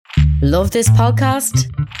Love this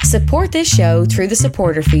podcast? Support this show through the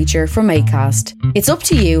supporter feature from Acast. It's up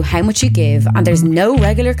to you how much you give and there's no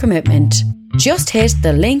regular commitment. Just hit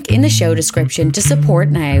the link in the show description to support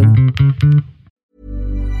now.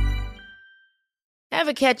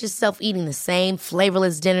 Ever catch yourself eating the same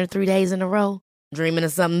flavorless dinner 3 days in a row? Dreaming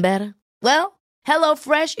of something better? Well,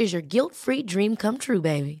 HelloFresh is your guilt-free dream come true,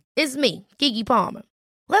 baby. It's me, Keke Palmer.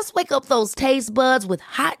 Let's wake up those taste buds with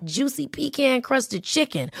hot, juicy pecan-crusted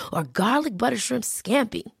chicken or garlic butter shrimp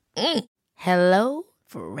scampi. Hello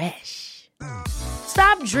Fresh.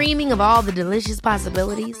 Stop dreaming of all the delicious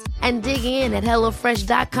possibilities and dig in at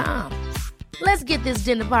HelloFresh.com. Let's get this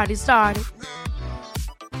dinner party started.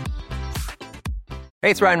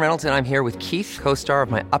 Hey, it's Ryan Reynolds, and I'm here with Keith, co-star of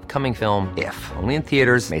my upcoming film, If, only in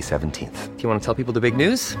theaters May 17th. Do you want to tell people the big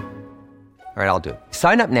news? All right, I'll do it.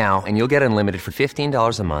 Sign up now and you'll get unlimited for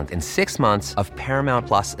 $15 a month and 6 months of Paramount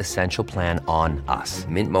Plus Essential Plan on us.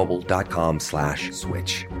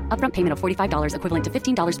 MintMobile.com/switch. Upfront payment of $45 equivalent to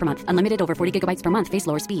 $15 per month. Unlimited over 40 gigabytes per month. Face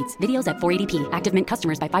lower speeds. Videos at 480p. Active Mint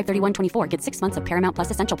customers by 531.24 get 6 months of Paramount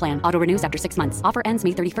Plus Essential Plan. Auto renews after 6 months. Offer ends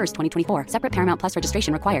May 31st, 2024. Separate Paramount Plus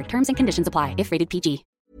registration required. Terms and conditions apply if rated PG.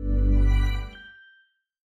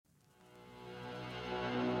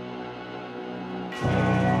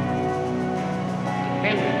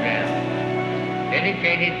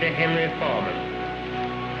 Dedicated to Henry Foreman.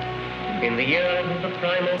 In the years of the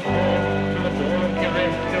primal force and the dawn of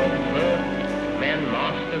terrestrial birth, man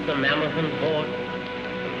mastered the mammoth and horse,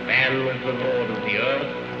 and man was the lord of the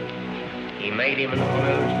earth. He made him an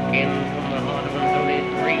hollow skin from the heart of an holy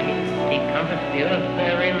tree. He compassed the earth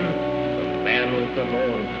therein, and man was the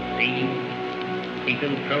lord of the sea. He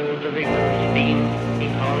controlled the vigorous steam.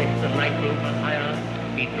 He harnessed the lightning for hire.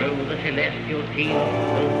 He drove the celestial team,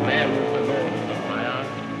 and man was the lord of the fire.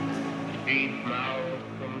 Deep mouths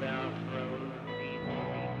from their thrones.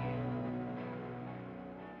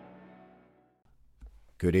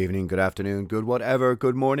 Good evening, good afternoon, good whatever,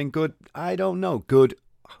 good morning, good, I don't know, good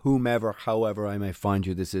whomever, however I may find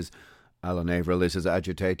you. This is Alan Averill. This is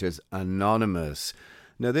Agitators Anonymous.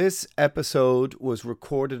 Now, this episode was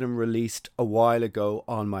recorded and released a while ago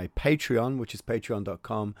on my Patreon, which is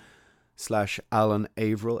patreon.com/Alan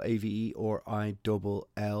Averill,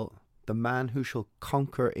 AVERILL, the man who shall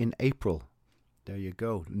conquer in April. There you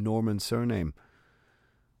go, Norman surname.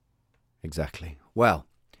 Exactly. Well,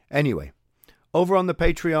 anyway, over on the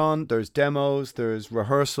Patreon, there's demos, there's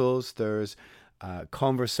rehearsals, there's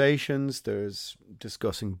conversations, there's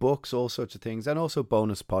discussing books, all sorts of things, and also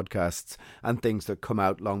bonus podcasts and things that come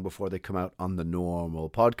out long before they come out on the normal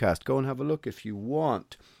podcast. Go and have a look if you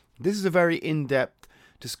want. This is a very in-depth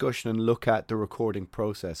discussion and look at the recording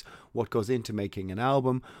process, what goes into making an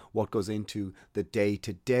album, what goes into the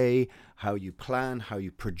day-to-day, how you plan, how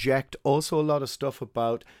you project. Also a lot of stuff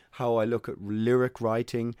about how I look at lyric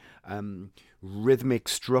writing, rhythmic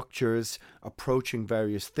structures, approaching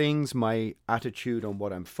various things, my attitude on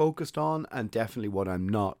what I'm focused on and definitely what I'm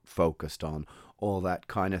not focused on, all that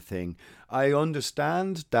kind of thing. I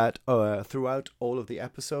understand that throughout all of the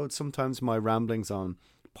episodes, sometimes my ramblings on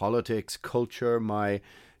politics, culture, my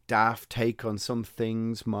daft take on some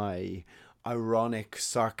things, my ironic,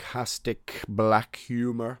 sarcastic, black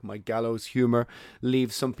humour, my gallows humour,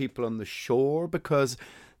 leaves some people on the shore because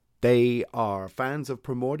they are fans of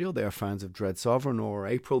Primordial, they are fans of Dread Sovereign or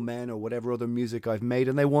April Men or whatever other music I've made,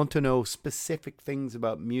 and they want to know specific things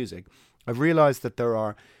about music. I've realised that there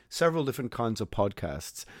are several different kinds of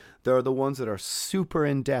podcasts. There are the ones that are super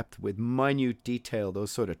in-depth with minute detail,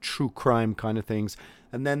 those sort of true crime kind of things.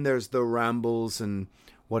 And then there's the rambles and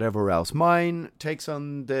whatever else. Mine takes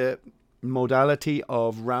on the modality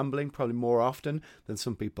of rambling probably more often than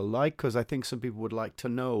some people like, because I think some people would like to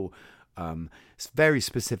know very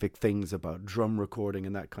specific things about drum recording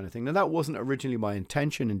and that kind of thing. Now, that wasn't originally my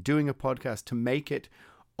intention in doing a podcast, to make it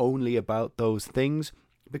only about those things,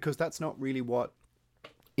 because that's not really what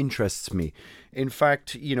interests me. In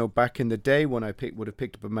fact, you know, back in the day when I would have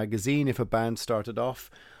picked up a magazine, if a band started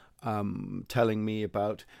off telling me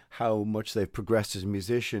about how much they've progressed as a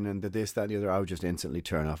musician and the this, that, and the other, I would just instantly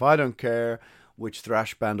turn off. I don't care which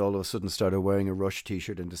thrash band all of a sudden started wearing a Rush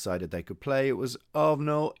t-shirt and decided they could play. It was of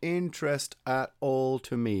no interest at all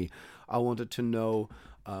to me. I wanted to know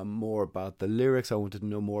more about the lyrics. I wanted to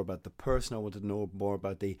know more about the person. I wanted to know more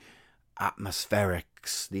about the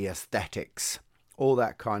atmospherics, the aesthetics, all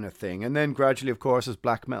that kind of thing. And then gradually, of course, as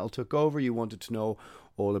black metal took over, you wanted to know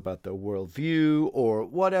all about their worldview or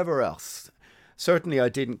whatever else. Certainly, I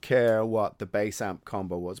didn't care what the bass amp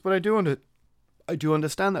combo was, but I do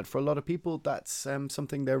understand that for a lot of people, that's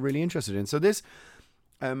something they're really interested in. So this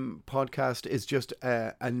podcast is just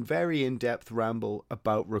a very in-depth ramble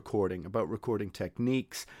about recording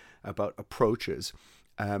techniques, about approaches.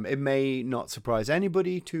 It may not surprise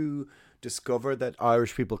anybody to discover that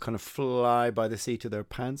Irish people kind of fly by the seat of their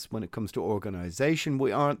pants when it comes to organisation.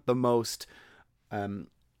 We aren't the most,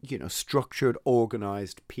 structured,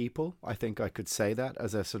 organised people. I think I could say that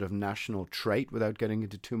as a sort of national trait without getting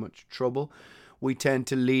into too much trouble. We tend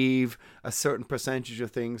to leave a certain percentage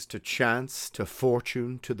of things to chance, to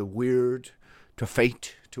fortune, to the weird, to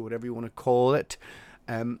fate, to whatever you want to call it.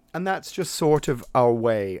 And that's just sort of our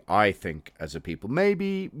way, I think, as a people.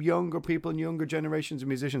 Maybe younger people and younger generations of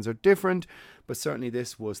musicians are different, but certainly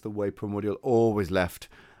this was the way Primordial always left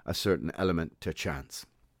a certain element to chance.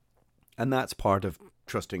 And that's part of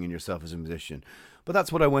trusting in yourself as a musician. But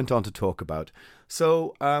that's what I went on to talk about.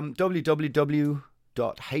 So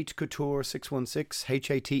www.hatecouture616,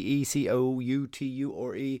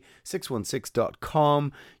 HATECOUTURE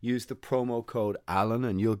 616.com. Use the promo code Alan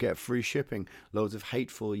and you'll get free shipping. Loads of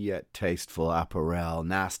hateful yet tasteful apparel,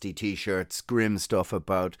 nasty t-shirts, grim stuff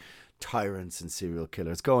about tyrants and serial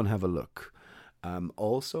killers. Go and have a look.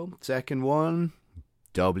 Also, second one,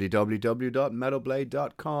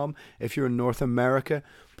 www.metalblade.com. If you're in North America,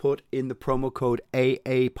 put in the promo code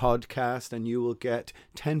AA podcast and you will get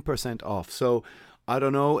 10% off. So I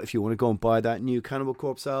don't know if you want to go and buy that new Cannibal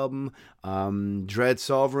Corpse album, Dread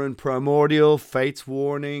Sovereign, Primordial, Fate's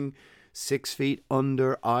Warning, 6 Feet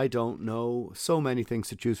Under, I don't know. So many things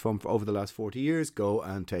to choose from for over the last 40 years. Go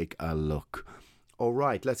and take a look. All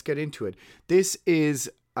right, let's get into it. This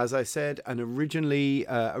is, as I said, and originally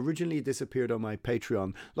this appeared on my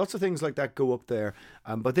Patreon. Lots of things like that go up there.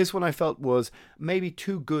 But this one I felt was maybe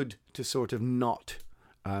too good to sort of not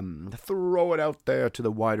throw it out there to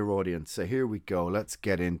the wider audience. So here we go. Let's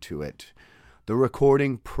get into it. The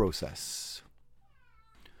recording process.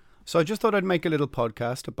 So I just thought I'd make a little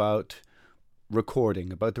podcast about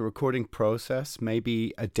recording, about the recording process,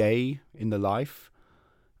 maybe a day in the life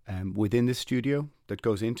within the studio that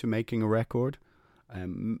goes into making a record.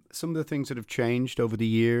 Some of the things that have changed over the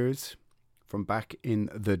years from back in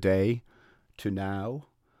the day to now.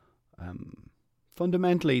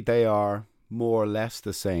 Fundamentally, they are more or less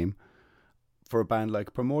the same for a band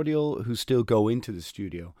like Primordial, who still go into the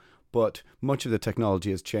studio. But much of the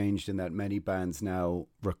technology has changed in that many bands now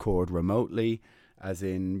record remotely, as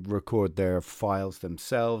in record their files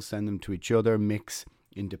themselves, send them to each other, mix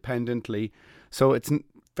independently. So it's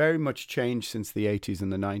very much changed since the 80s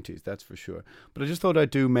and the 90s, that's for sure. But I just thought I'd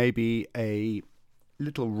do maybe a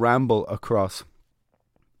little ramble across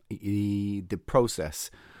the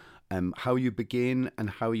process, how you begin and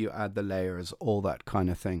how you add the layers, all that kind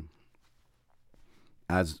of thing.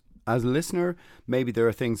 As a listener, maybe there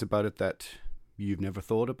are things about it that you've never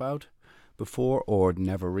thought about before or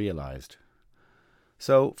never realized.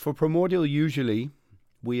 So for Primordial, usually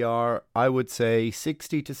we are, I would say,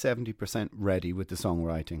 60 to 70% ready with the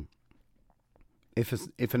songwriting.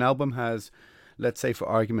 If an album has, let's say for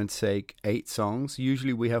argument's sake, 8 songs,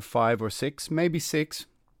 usually we have 5 or 6, maybe 6,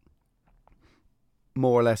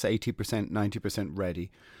 more or less 80%, 90%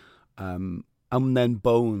 ready. And then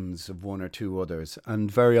bones of 1 or 2 others. And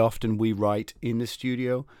very often we write in the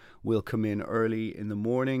studio. We'll come in early in the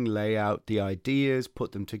morning, lay out the ideas,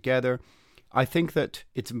 put them together. I think that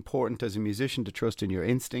it's important as a musician to trust in your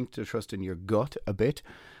instinct, to trust in your gut a bit.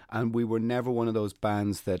 And we were never one of those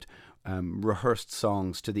bands that rehearsed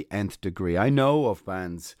songs to the nth degree. I know of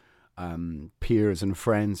bands, peers and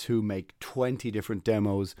friends who make 20 different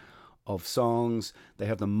demos of songs. They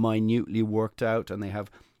have them minutely worked out and they have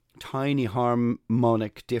tiny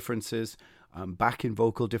harmonic differences, backing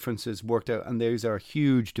vocal differences worked out, and these are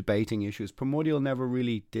huge debating issues. Primordial never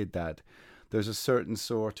really did that. There's a certain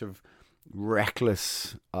sort of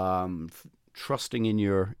reckless trusting in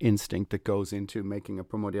your instinct that goes into making a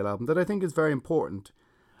Primordial album that I think is very important.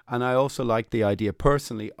 And I also like the idea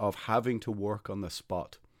personally of having to work on the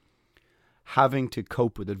spot, having to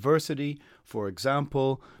cope with adversity. For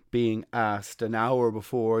example, being asked an hour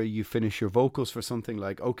before you finish your vocals for something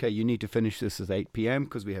like, okay, you need to finish this at 8 p.m.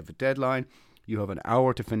 because we have a deadline. You have an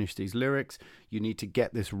hour to finish these lyrics. You need to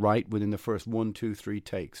get this right within the first 1, 2, 3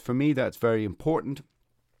 takes. For me, that's very important,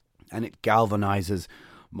 and it galvanizes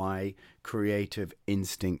my creative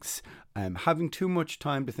instincts. Having too much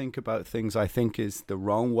time to think about things, I think, is the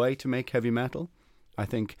wrong way to make heavy metal. I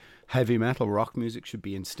think heavy metal rock music should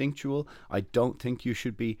be instinctual. I don't think you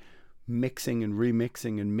should be mixing and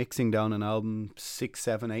remixing and mixing down an album 6,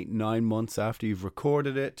 7, 8, 9 months after you've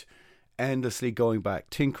recorded it, endlessly going back,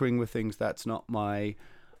 tinkering with things. That's not my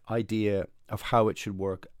idea of how it should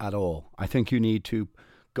work at all. I think you need to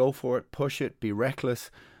go for it, push it, be reckless,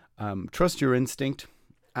 trust your instinct,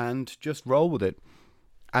 and just roll with it.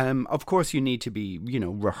 Of course, you need to be,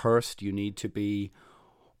 rehearsed. You need to be,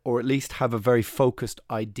 or at least have a very focused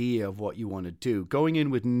idea of what you want to do. Going in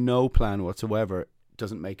with no plan whatsoever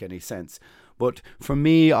doesn't make any sense. But for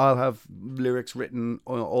me, I'll have lyrics written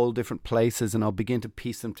on all different places, and I'll begin to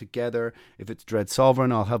piece them together. If it's Dread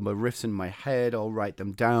Sovereign, I'll have my riffs in my head. I'll write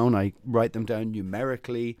them down. I write them down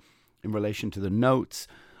numerically in relation to the notes.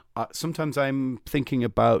 Sometimes I'm thinking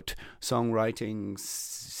about songwriting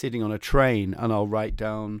sitting on a train, and I'll write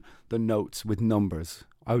down the notes with numbers.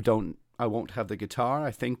 I won't have the guitar.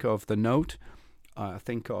 I think of the note. I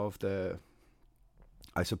think of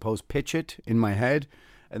pitch it in my head,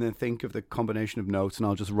 and then think of the combination of notes, and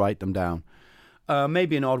I'll just write them down.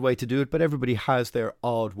 Maybe an odd way to do it, but everybody has their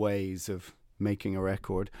odd ways of making a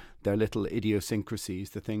record, their little idiosyncrasies,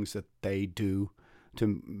 the things that they do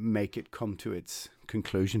to make it come to its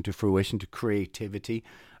conclusion, to fruition, to creativity.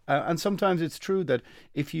 And sometimes it's true that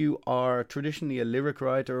if you are traditionally a lyric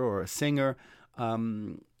writer or a singer,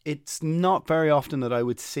 it's not very often that I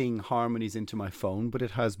would sing harmonies into my phone, but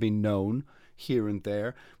it has been known here and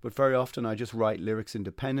there. But very often I just write lyrics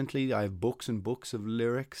independently. I have books and books of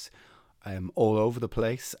lyrics all over the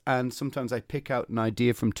place. And sometimes I pick out an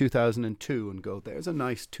idea from 2002 and go, there's a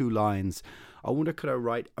nice 2 lines. I wonder, could I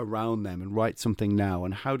write around them and write something now?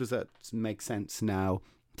 And how does that make sense now,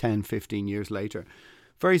 10, 15 years later?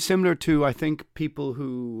 Very similar to, I think, people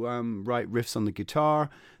who write riffs on the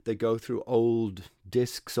guitar. They go through old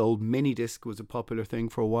discs. Old mini disc was a popular thing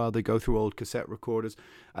for a while. They go through old cassette recorders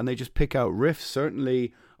and they just pick out riffs.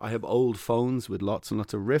 Certainly, I have old phones with lots and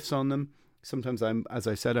lots of riffs on them. Sometimes as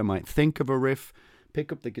I said, I might think of a riff,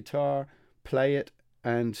 pick up the guitar, play it,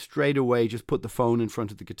 and straight away just put the phone in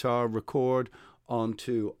front of the guitar, record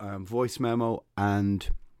onto voice memo, and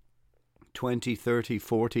 20, 30,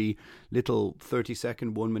 40 little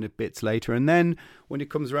 30-second, 1-minute bits later. And then when it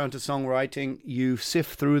comes around to songwriting, you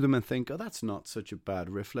sift through them and think, oh, that's not such a bad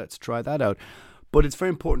riff. Let's try that out. But it's very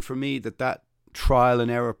important for me that trial and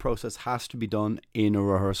error process has to be done in a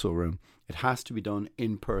rehearsal room. It has to be done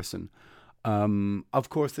in person. Of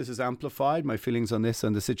course, this is amplified, my feelings on this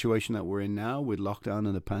and the situation that we're in now with lockdown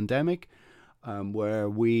and the pandemic, where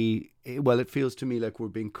it feels to me like we're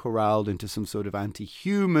being corralled into some sort of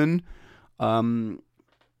anti-human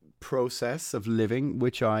process of living,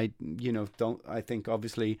 which I think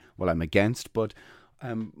obviously, I'm against, but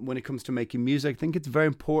when it comes to making music, I think it's very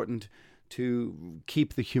important to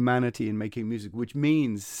keep the humanity in making music, which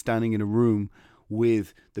means standing in a room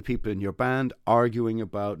with the people in your band, arguing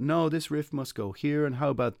about, no, this riff must go here, and how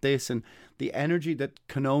about this, and the energy that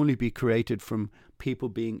can only be created from people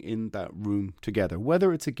being in that room together,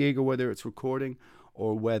 whether it's a gig or whether it's recording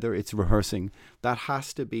or whether it's rehearsing. That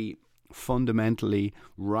has to be fundamentally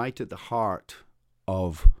right at the heart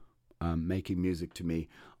of making music to me.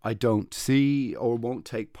 I don't see or won't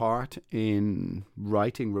take part in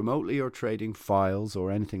writing remotely or trading files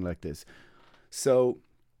or anything like this. So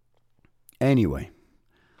anyway,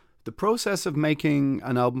 the process of making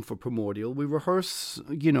an album for Primordial, we rehearse,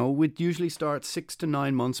 we'd usually start 6 to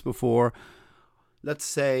 9 months before. Let's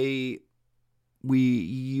say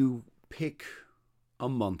you pick a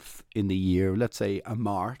month in the year, let's say a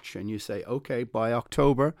March, and you say, okay, by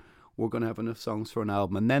October, we're going to have enough songs for an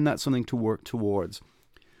album. And then that's something to work towards.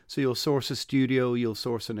 So you'll source a studio, you'll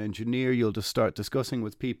source an engineer, you'll just start discussing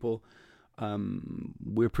with people.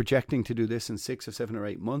 We're projecting to do this in 6 or 7 or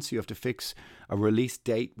 8 months. You have to fix a release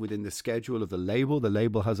date within the schedule of the label. The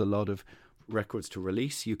label has a lot of records to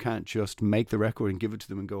release. You can't just make the record and give it to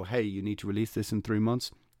them and go, hey, you need to release this in 3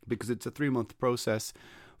 months, because it's a 3-month process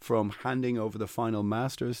from handing over the final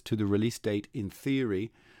masters to the release date in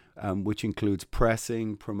theory, which includes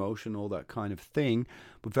pressing, promotion, all that kind of thing.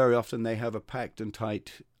 But very often they have a packed and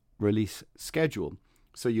tight release schedule.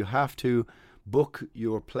 So you have to book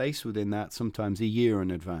your place within that, sometimes a year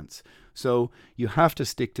in advance. So you have to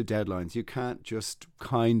stick to deadlines. You can't just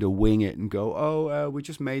kind of wing it and go, we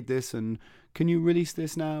just made this and can you release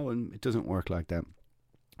this now? And it doesn't work like that.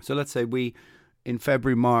 So let's say we, in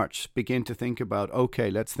February, March, begin to think about,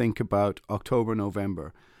 okay, let's think about October,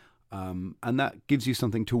 November. And that gives you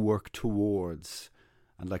something to work towards.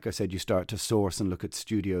 And like I said, you start to source and look at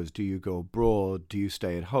studios. Do you go abroad? Do you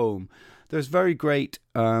stay at home? There's very great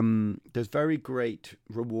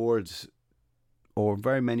rewards, or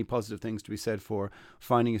very many positive things to be said for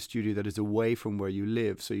finding a studio that is away from where you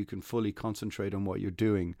live, so you can fully concentrate on what you're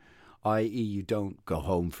doing. I.e., you don't go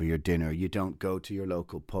home for your dinner. You don't go to your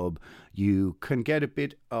local pub. You can get a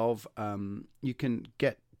bit of, you can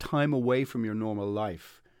get time away from your normal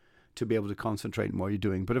life to be able to concentrate on what you're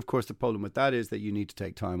doing. But of course, the problem with that is that you need to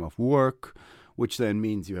take time off work, which then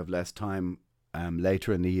means you have less time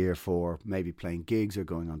later in the year for maybe playing gigs or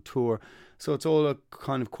going on tour. So it's all a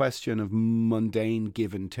kind of question of mundane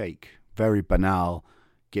give and take, very banal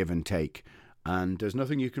give and take. And there's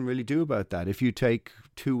nothing you can really do about that. If you take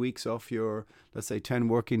 2 weeks off your, let's say 10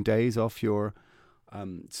 working days off your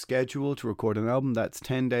schedule to record an album, that's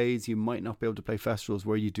 10 days. You might not be able to play festivals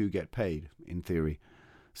where you do get paid, in theory.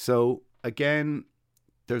 So again,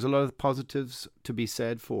 there's a lot of positives to be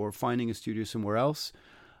said for finding a studio somewhere else.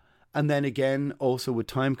 And then again, also with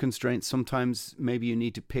time constraints, sometimes maybe you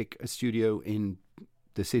need to pick a studio in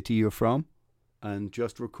the city you're from and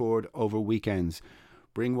just record over weekends.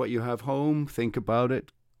 Bring what you have home, think about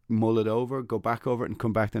it, mull it over, go back over it and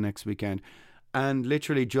come back the next weekend. And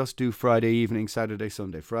literally just do Friday evening, Saturday,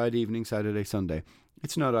 Sunday. Friday evening, Saturday, Sunday.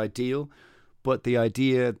 It's not ideal, but the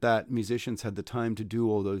idea that musicians had the time to do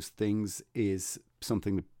all those things is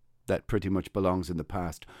something that pretty much belongs in the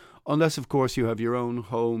past. Unless, of course, you have your own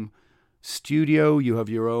home studio, you have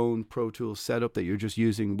your own Pro Tools setup that you're just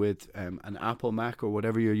using with an Apple Mac or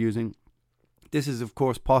whatever you're using. This is, of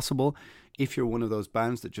course, possible if you're one of those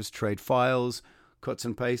bands that just trade files, cuts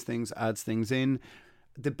and pastes things, adds things in.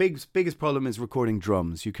 The biggest problem is recording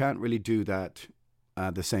drums. You can't really do that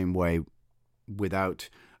the same way without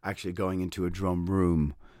actually going into a drum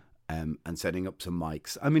room and setting up some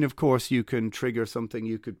mics. I mean, of course, you can trigger something.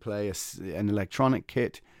 You could play an electronic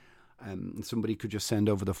kit. Somebody could just send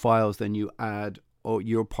over the files. Then you add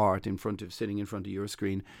your part sitting in front of your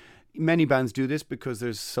screen. Many bands do this because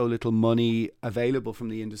there's so little money available from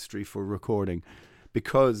the industry for recording,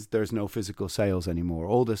 because there's no physical sales anymore,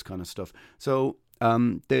 all this kind of stuff. So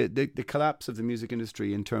the collapse of the music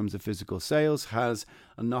industry in terms of physical sales has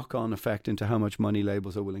a knock-on effect into how much money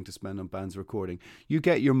labels are willing to spend on bands recording. You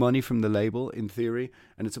get your money from the label, in theory,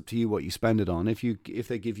 and it's up to you what you spend it on. If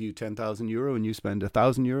they give you €10,000 and you spend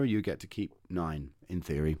 €1,000, you get to keep 9, in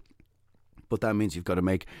theory. But that means you've got to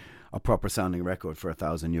make a proper sounding record for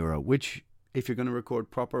 €1,000, which, if you're going to record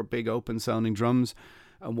proper big open sounding drums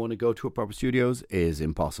and want to go to a proper studios, is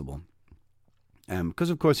impossible. Because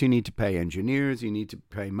of course you need to pay engineers, you need to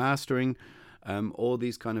pay mastering, all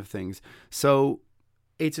these kind of things. So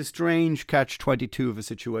it's a strange catch-22 of a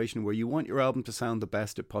situation where you want your album to sound the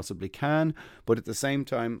best it possibly can, but at the same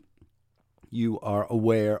time you are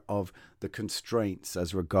aware of the constraints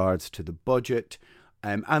as regards to the budget,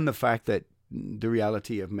 and the fact that the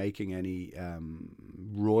reality of making any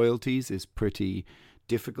royalties is pretty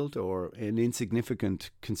difficult or an insignificant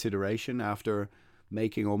consideration. After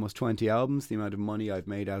making almost 20 albums, the amount of money I've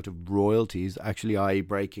made out of royalties, actually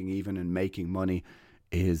breaking even and making money,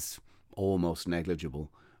 is almost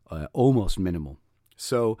negligible, almost minimal.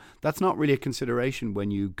 So that's not really a consideration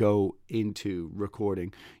when you go into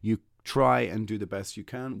recording. You try and do the best you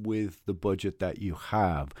can with the budget that you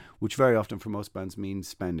have, which very often for most bands means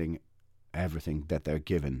spending everything that they're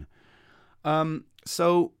given.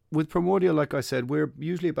 So with Primordial, like I said, we're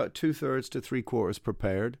usually about 2/3 to 3/4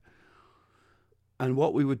 prepared. And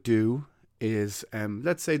what we would do is,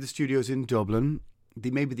 let's say the studio's in Dublin.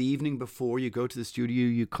 Maybe the evening before you go to the studio,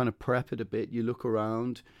 you kind of prep it a bit. You look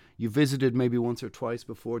around. You visited maybe once or twice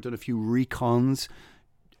before, done a few recons,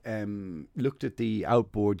 looked at the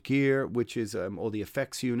outboard gear, which is all the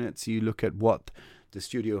effects units. You look at what the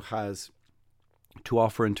studio has to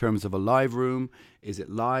offer in terms of a live room. Is it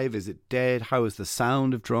live? Is it dead? How is the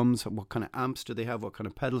sound of drums? What kind of amps do they have? What kind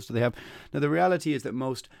of pedals do they have? Now, the reality is that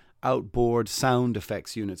most outboard sound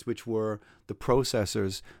effects units, which were the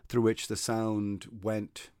processors through which the sound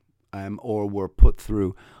went or were put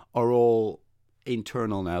through, are all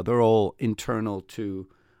internal now. They're all internal to,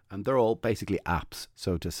 they're all basically apps,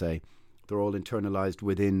 so to say. They're all internalized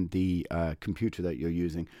within the computer that you're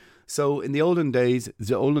using. So in the olden days,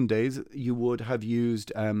 you would have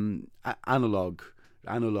used analog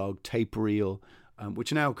tape reel,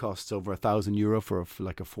 which now costs over €1,000 for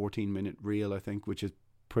like a 14-minute reel, I think, which is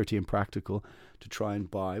pretty impractical to try and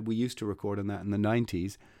buy. We used to record on that in the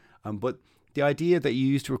 90s, but the idea that you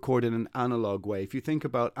used to record in an analog way, if you think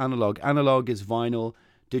about analog is vinyl,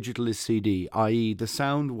 digital is CD, i.e. the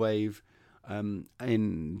sound wave,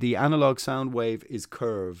 in the analog sound wave is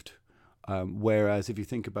curved, whereas if you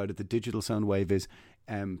think about it, the digital sound wave is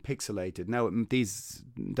pixelated. Now,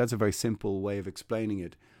 that's a very simple way of explaining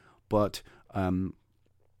it, but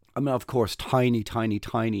I mean, of course, tiny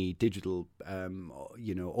digital,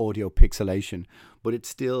 audio pixelation, but it's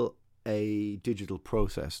still a digital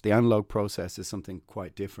process. The analog process is something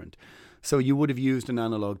quite different. So you would have used an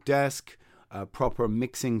analog desk, proper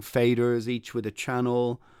mixing faders, each with a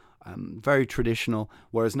channel, very traditional,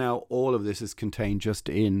 whereas now all of this is contained just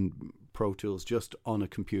in Pro Tools just on a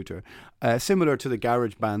computer, similar to the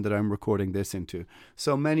GarageBand that I'm recording this into.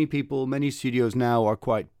 So many people, many studios now are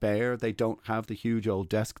quite bare. They don't have the huge old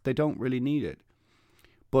desk. They don't really need it.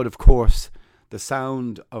 But of course, the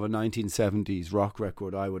sound of a 1970s rock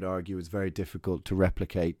record, I would argue, is very difficult to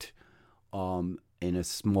replicate in a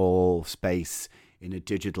small space in a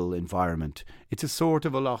digital environment. It's a sort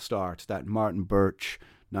of a lost art, that Martin Birch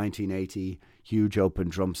 1980 huge open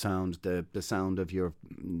drum sound, the sound of your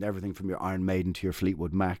everything from your Iron Maiden to your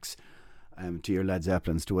Fleetwood Macs, to your Led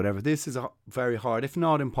Zeppelins, to whatever. This is a very hard, if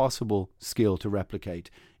not impossible, skill to replicate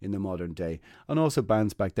in the modern day. And also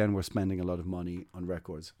bands back then were spending a lot of money on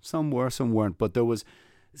records. Some were, some weren't, but there was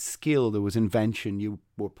skill, there was invention. You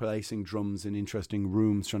were placing drums in interesting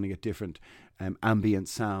rooms, trying to get different ambient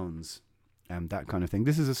sounds, that kind of thing.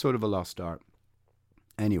 This is a sort of a lost art.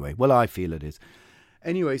 Anyway, well, I feel it is.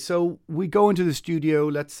 Anyway, so we go into the studio,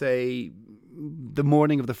 let's say the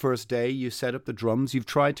morning of the first day, you set up the drums. You've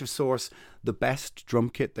tried to source the best drum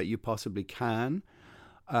kit that you possibly can.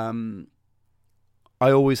 I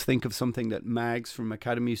always think of something that Mags from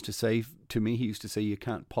Academy used to say to me. He used to say, you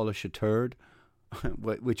can't polish a turd,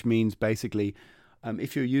 which means basically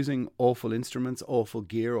if you're using awful instruments, awful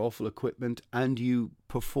gear, awful equipment, and you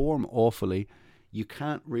perform awfully, you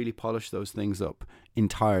can't really polish those things up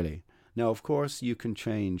entirely. Now, of course, you can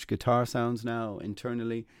change guitar sounds now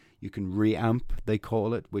internally. You can reamp, they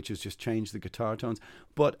call it, which is just change the guitar tones.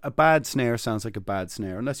 But a bad snare sounds like a bad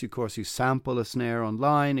snare, unless, of course, you sample a snare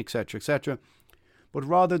online, etc., etc. But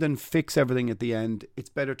rather than fix everything at the end, it's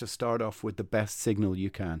better to start off with the best signal you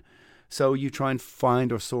can. So you try and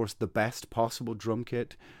find or source the best possible drum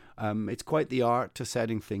kit. It's quite the art to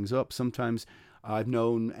setting things up. Sometimes I've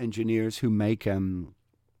known engineers who make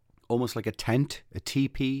almost like a tent, a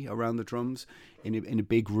teepee around the drums in a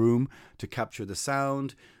big room to capture the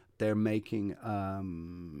sound. They're making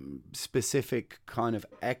specific kind of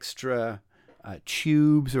extra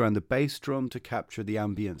tubes around the bass drum to capture the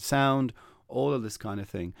ambient sound, all of this kind of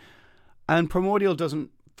thing. And Primordial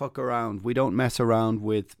doesn't fuck around. We don't mess around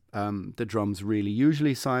with the drums really.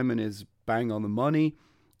 Usually Simon is bang on the money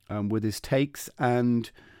with his takes,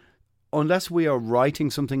 and unless we are writing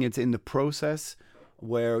something, it's in the process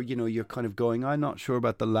where, you know, you're kind of going, I'm not sure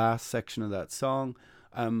about the last section of that song.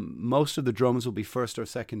 Most of the drums will be first or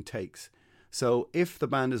second takes. So if the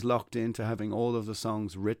band is locked into having all of the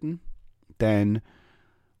songs written, then,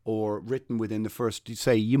 or written within the first,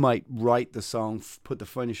 say you might write the song, put the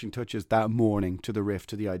finishing touches that morning to the riff,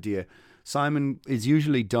 to the idea. Simon is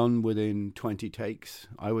usually done within 20 takes,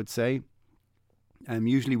 I would say,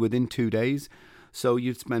 usually within 2 days. So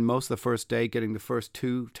you'd spend most of the first day getting the first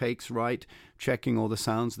 2 takes right, checking all the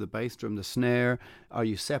sounds of the bass drum, the snare. Are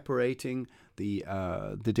you separating the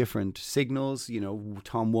different signals? You know,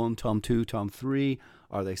 tom 1, tom 2, tom 3.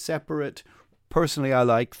 Are they separate? Personally, I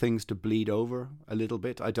like things to bleed over a little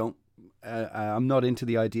bit. I'm not into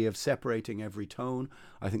the idea of separating every tone.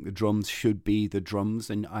 I think the drums should be the drums,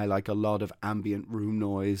 and I like a lot of ambient room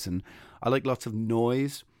noise, and I like lots of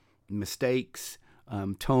noise, mistakes.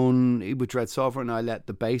 Tone with Dread Sovereign, I let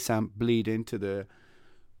the bass amp bleed into the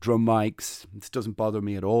drum mics. This doesn't bother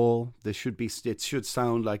me at all. It should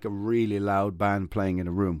sound like a really loud band playing in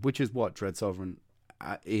a room, which is what Dread Sovereign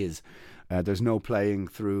is. There's no playing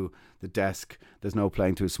through the desk. There's no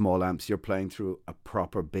playing through small amps. You're playing through a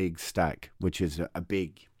proper big stack, which is a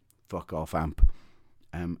big fuck off amp.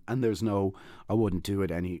 And I wouldn't do it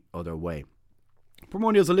any other way.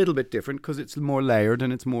 Primordial's a little bit different because it's more layered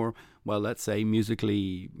and it's more, well, let's say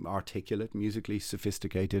musically articulate, musically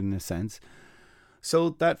sophisticated in a sense.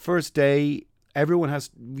 So that first day,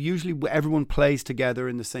 usually everyone plays together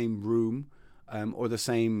in the same room or the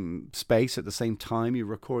same space at the same time. You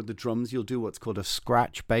record the drums. You'll do what's called a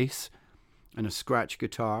scratch bass and a scratch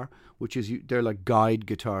guitar, which is, they're like guide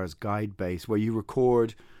guitars, guide bass, where you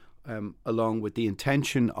record along with the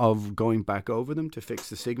intention of going back over them to fix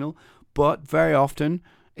the signal. But very often,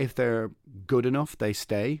 if they're good enough, they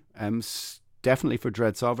stay. Definitely for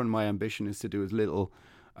Dread Sovereign, my ambition is to do as little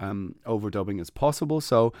overdubbing as possible.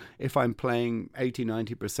 So if I'm playing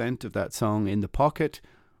 80-90% of that song in the pocket,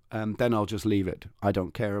 then I'll just leave it. I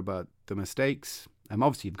don't care about the mistakes.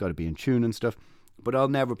 Obviously, you've got to be in tune and stuff, but I'll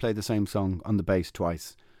never play the same song on the bass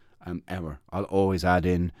twice, ever. I'll always add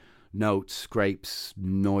in notes, scrapes,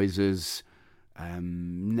 noises. I'll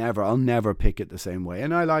never pick it the same way,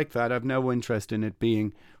 and I like that. I've no interest in it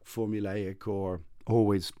being formulaic or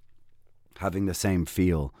always having the same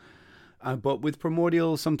feel. But with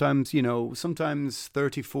Primordial, sometimes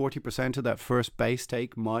 30-40% of that first bass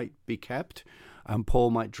take might be kept. Paul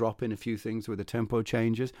might drop in a few things where the tempo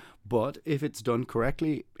changes, but if it's done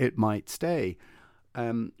correctly, it might stay.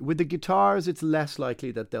 With the guitars, it's less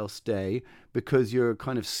likely that they'll stay because you're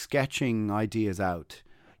kind of sketching ideas out.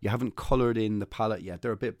 You haven't coloured in the palette yet.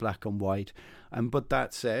 They're a bit black and white. But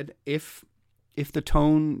that said, if the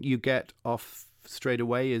tone you get off straight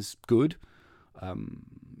away is good,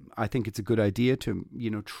 I think it's a good idea to,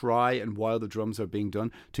 try, and while the drums are being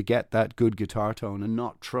done, to get that good guitar tone and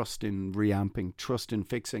not trust in reamping, trust in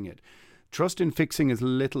fixing it. Trust in fixing as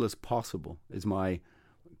little as possible is my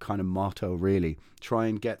kind of motto, really. Try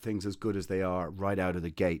and get things as good as they are right out of the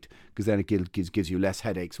gate, because then it gives you less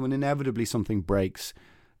headaches when inevitably something breaks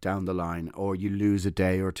down the line, or you lose a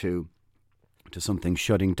day or two to something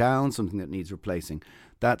shutting down, something that needs replacing.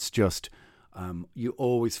 That's just, you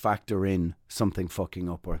always factor in something fucking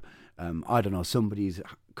up, or I don't know, somebody's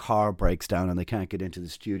car breaks down and they can't get into the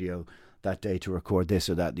studio that day to record this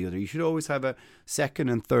or that and the other. You should always have a second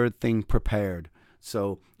and third thing prepared.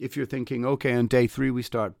 So if you're thinking, okay, on day 3 we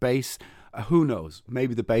start bass, who knows?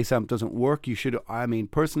 Maybe the bass amp doesn't work.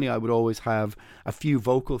 Personally, I would always have a few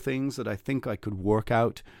vocal things that I think I could work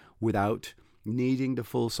out without needing the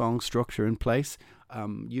full song structure in place.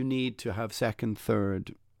 You need to have second,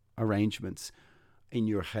 third arrangements in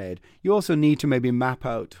your head. You also need to maybe map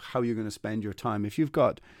out how you're going to spend your time. If you've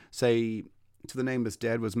got, say, To the Name That's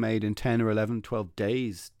Dead was made in 10 or 11, 12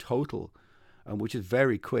 days total, which is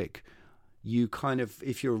very quick. You kind of,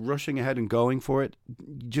 if you're rushing ahead and going for it,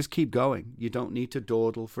 just keep going. You don't need to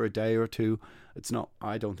dawdle for a day or two.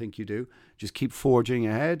 I don't think you do. Just keep forging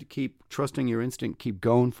ahead, keep trusting your instinct, keep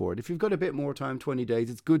going for it. If you've got a bit more time, 20 days,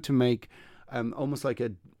 it's good to make almost like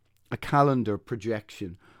a calendar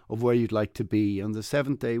projection of where you'd like to be. On the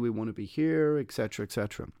 7th day, we want to be here, etc.,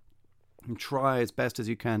 etc. And try as best as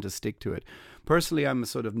you can to stick to it. Personally, I'm a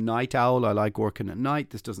sort of night owl. I like working at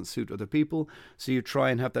night. This doesn't suit other people. So you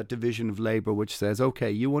try and have that division of labor which says,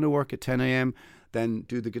 okay, you want to work at 10 a.m., then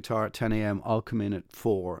do the guitar at 10 a.m. I'll come in at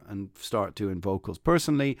 4 and start doing vocals.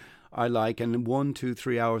 Personally, I like, and 1, 2,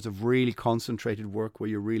 3 hours of really concentrated work where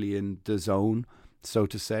you're really in the zone, so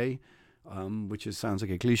to say, which sounds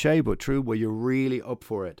like a cliche, but true, where you're really up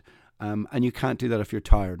for it. And you can't do that if you're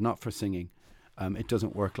tired, not for singing. It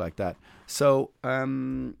doesn't work like that. So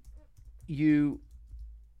you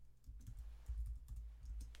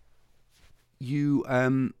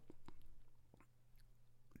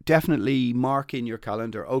definitely mark in your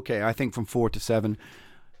calendar, okay, I think from 4 to 7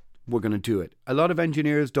 we're going to do it. A lot of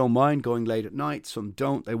engineers don't mind going late at night. Some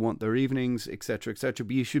don't. They want their evenings, etc., etc.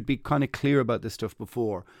 But you should be kind of clear about this stuff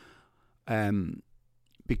before,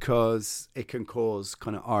 because it can cause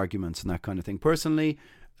kind of arguments and that kind of thing. Personally,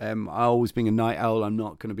 always being a night owl, I'm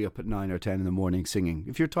not going to be up at 9 or 10 in the morning singing.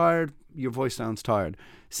 If you're tired, your voice sounds tired.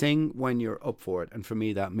 Sing when you're up for it. And for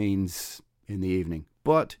me, that means in the evening.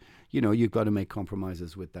 But, you've got to make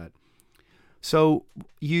compromises with that. So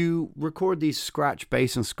you record these scratch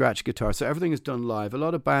bass and scratch guitar. So everything is done live. A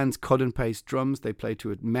lot of bands cut and paste drums. They play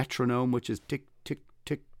to a metronome, which is tick, tick,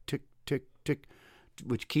 tick, tick, tick, tick,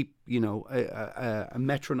 which keep, a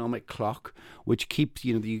metronomic clock, which keeps,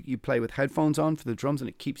 you play with headphones on for the drums and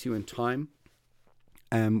it keeps you in time.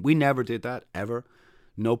 We never did that, ever.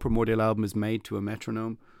 No Primordial album is made to a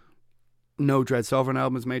metronome. No Dread Sovereign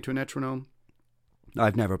album is made to a metronome.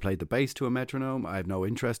 I've never played the bass to a metronome. I have no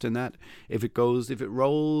interest in that. If it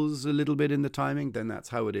rolls a little bit in the timing, then that's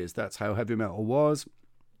how it is. That's how heavy metal was.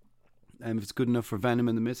 And if it's good enough for Venom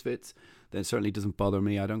and the Misfits, then it certainly doesn't bother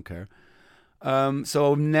me. I don't care.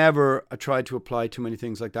 So I've never tried to apply too many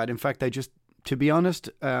things like that. In fact, to be honest,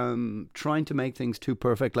 trying to make things too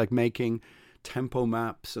perfect, like making tempo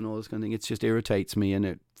maps and all this kind of thing, it just irritates me.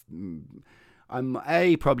 And I'm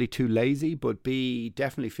A, probably too lazy, but B,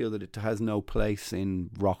 definitely feel that it has no place in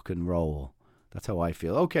rock and roll. That's how I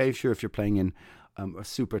feel. Okay, sure, if you're playing in a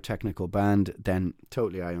super technical band, then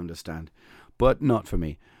totally I understand. But not for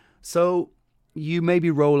me. So you maybe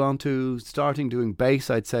roll on to starting doing bass,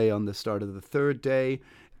 I'd say, on the start of the 3rd day.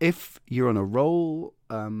 If you're on a roll,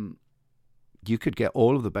 you could get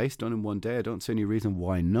all of the bass done in one day. I don't see any reason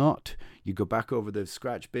why not. You go back over the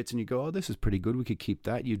scratch bits and you go, oh, this is pretty good. We could keep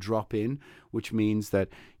that. You drop in, which means that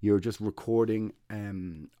you're just recording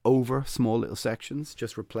over small little sections,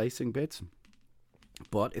 just replacing bits.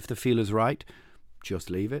 But if the feel is right,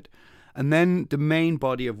 just leave it. And then the main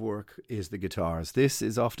body of work is the guitars. This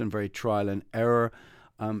is often very trial and error.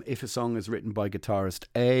 If a song is written by guitarist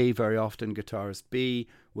A, very often guitarist B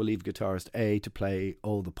will leave guitarist A to play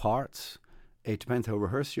all the parts. It depends how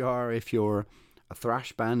rehearsed you are. If you're a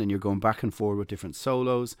thrash band and you're going back and forward with different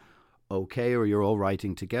solos, okay, or you're all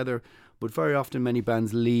writing together. But very often many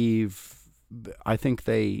bands leave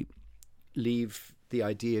the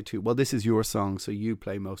idea to, well, this is your song, so you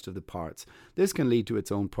play most of the parts. This can lead to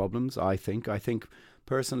its own problems, I think. I think,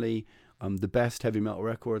 personally, the best heavy metal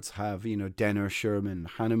records have, Denner, Sherman,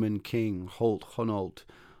 Hanneman, King, Holt, Hunolt,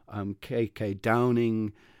 KK,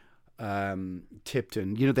 Downing,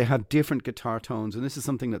 Tipton. They had different guitar tones, and this is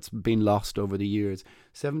something that's been lost over the years.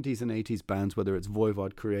 70s and 80s bands, whether it's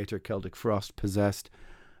Voivod, Creator, Celtic Frost, Possessed,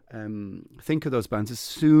 think of those bands. As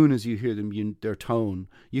soon as you hear them, their tone,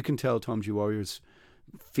 you can tell Tom G. Warrior's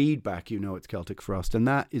feedback, it's Celtic Frost. And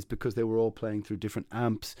that is because they were all playing through different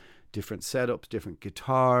amps, different setups, different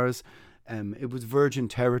guitars. It was virgin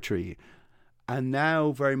territory. And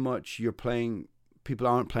now very much people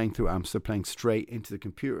aren't playing through amps. They're playing straight into the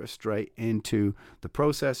computer, straight into the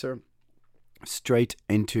processor, straight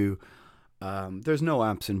into, there's no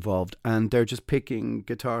amps involved. And they're just picking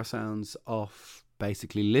guitar sounds off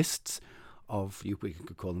basically lists of, we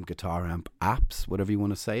could call them guitar amp apps, whatever you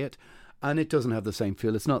want to say it. And it doesn't have the same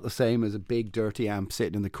feel. It's not the same as a big dirty amp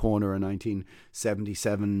sitting in the corner, a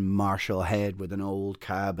 1977 Marshall head with an old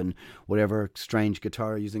cab and whatever strange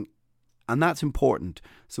guitar using. And that's important.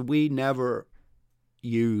 So we never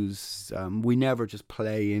just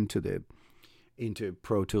play into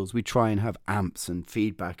Pro Tools. We try and have amps and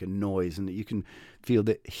feedback and noise, and that you can feel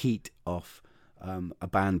the heat of a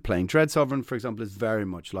band playing. Dread Sovereign, for example, is very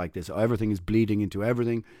much like this. Everything is bleeding into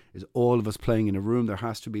everything. Is all of us playing in a room. There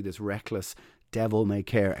has to be this reckless,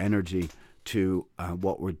 devil-may-care energy to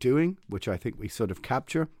what we're doing, which I think we sort of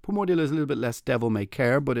capture. Primordial is a little bit less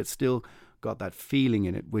devil-may-care, but it's still got that feeling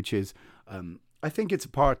in it, which is, I think it's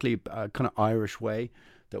partly a kind of Irish way,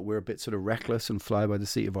 that we're a bit sort of reckless and fly by the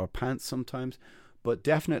seat of our pants sometimes. But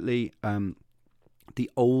definitely the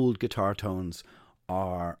old guitar tones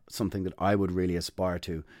are something that I would really aspire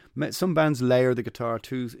to. Some bands layer the guitar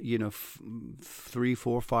 3,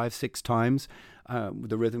 4, 5, 6 times with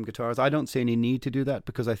the rhythm guitars. I don't see any need to do that,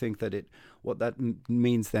 because I think that what that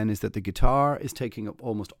means then is that the guitar is taking up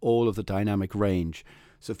almost all of the dynamic range.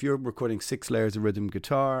 So if you're recording 6 layers of rhythm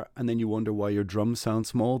guitar and then you wonder why your drums sound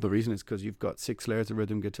small, the reason is because you've got 6 layers of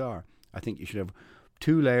rhythm guitar. I think you should have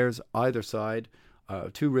 2 layers either side,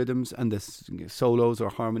 2 rhythms, and the solos or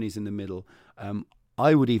harmonies in the middle.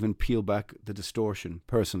 I would even peel back the distortion,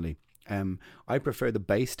 personally. I prefer the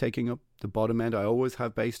bass taking up the bottom end. I always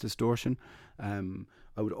have bass distortion.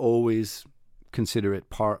 I would always consider it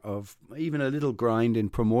part of even a little grind in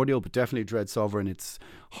Primordial, but definitely Dread Sovereign, it's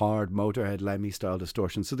hard Motorhead Lemmy style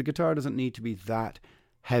distortion. So the guitar doesn't need to be that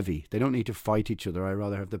heavy. They don't need to fight each other. I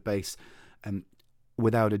rather have the bass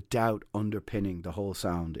without a doubt underpinning the whole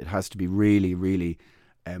sound. It has to be really, really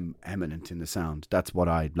eminent in the sound. That's what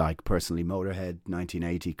I like personally. Motorhead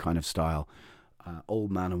 1980 kind of style, Old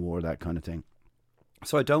Manowar, that kind of thing.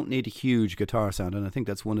 So I don't need a huge guitar sound, and I think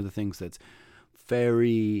that's one of the things that's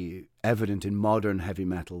very evident in modern heavy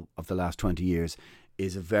metal of the last 20 years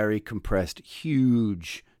is a very compressed,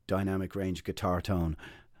 huge dynamic range guitar tone,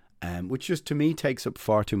 which just to me takes up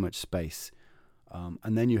far too much space.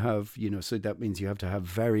 And then you have, so that means you have to have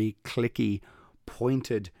very clicky,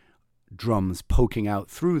 pointed drums poking out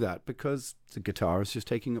through that, because the guitar is just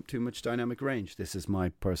taking up too much dynamic range. This is my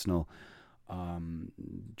personal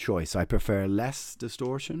choice. I prefer less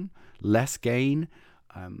distortion, less gain,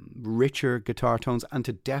 richer guitar tones, and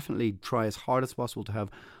to definitely try as hard as possible to have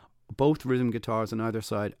both rhythm guitars on either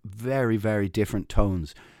side very, very different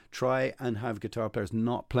tones. Try and have guitar players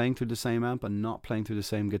not playing through the same amp and not playing through the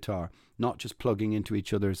same guitar, not just plugging into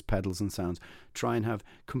each other's pedals and sounds. Try and have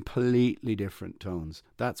completely different tones.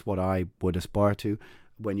 That's what I would aspire to.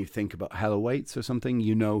 When you think about Hell Awaits or something,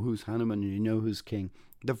 you know who's Hanneman and you know who's King.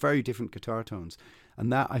 They're very different guitar tones.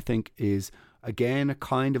 And that, I think, is, again, a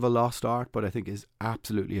kind of a lost art, but I think is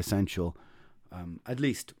absolutely essential. At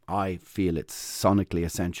least I feel it's sonically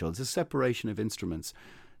essential. It's a separation of instruments.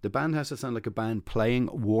 The band has to sound like a band playing,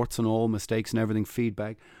 warts and all, mistakes and everything,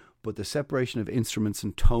 feedback. But the separation of instruments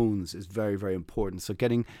and tones is very, very important. So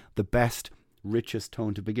getting the best, richest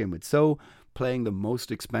tone to begin with. So playing the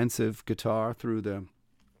most expensive guitar through the,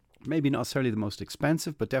 maybe not necessarily the most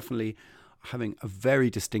expensive, but definitely having a very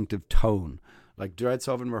distinctive tone. Like Dread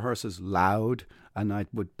Sovereign rehearses loud, and I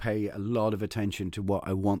would pay a lot of attention to what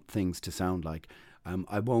I want things to sound like.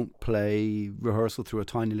 I won't play rehearsal through a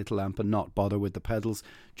tiny little amp and not bother with the pedals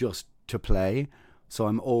just to play. So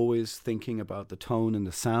I'm always thinking about the tone and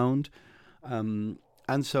the sound. And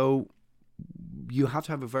so you have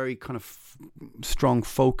to have a very kind of strong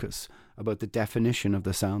focus about the definition of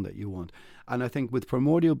the sound that you want. And I think with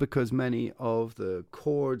Primordial, because many of the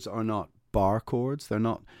chords are not bar chords, they're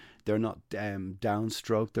not They're not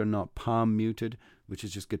downstroked. They're not palm muted, which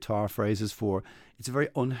is just guitar phrases for. It's a very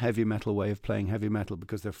unheavy metal way of playing heavy metal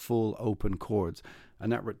because they're full open chords,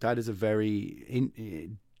 and that is a very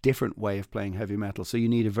different way of playing heavy metal. So you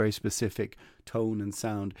need a very specific tone and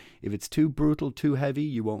sound. If it's too brutal, too heavy,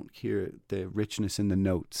 you won't hear the richness in the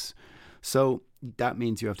notes. So that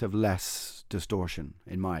means you have to have less distortion,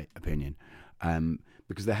 in my opinion,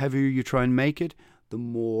 because the heavier you try and make it, the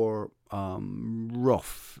more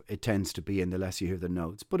rough it tends to be and the less you hear the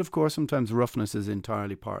notes. But of course, sometimes roughness is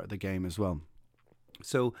entirely part of the game as well.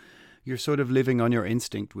 So you're sort of living on your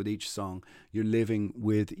instinct with each song. You're living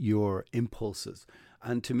with your impulses.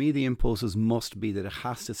 And to me, the impulses must be that it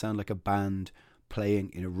has to sound like a band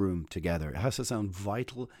playing in a room together. It has to sound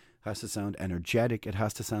vital. It has to sound energetic. It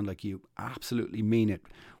has to sound like you absolutely mean it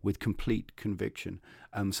with complete conviction.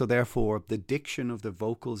 So therefore, the diction of the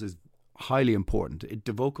vocals is highly important.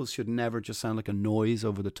 The vocals should never just sound like a noise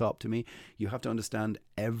over the top to me. You have to understand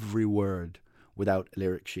every word without a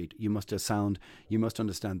lyric sheet. You must understand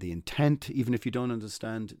the intent. Even if you don't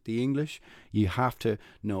understand the English, you have to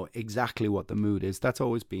know exactly what the mood is. That's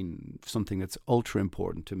always been something that's ultra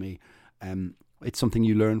important to me. It's something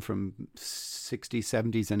you learn from 60s,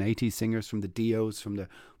 70s and 80s singers, from the Dios, from the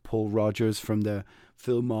Paul Rodgers, from the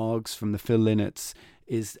Phil Moggs, from the Phil Lynnetts,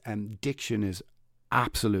 is diction is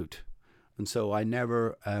absolute. And so I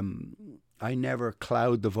never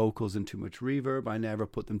cloud the vocals in too much reverb. I never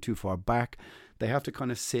put them too far back. They have to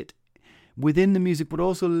kind of sit within the music, but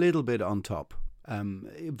also a little bit on top.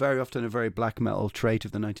 Very often a very black metal trait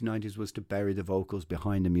of the 1990s was to bury the vocals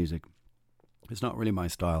behind the music. It's not really my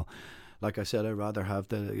style. Like I said, I'd rather have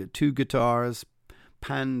the two guitars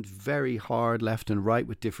panned very hard left and right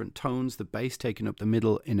with different tones, the bass taking up the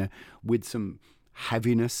middle with some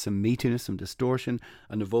heaviness, some meatiness, some distortion,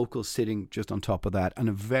 and the vocals sitting just on top of that, and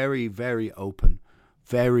a very, very open,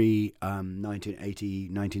 very 1980,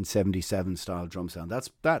 1977 style drum sound.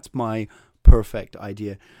 That's my perfect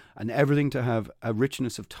idea, and everything to have a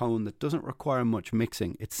richness of tone that doesn't require much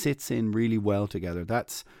mixing. It sits in really well together.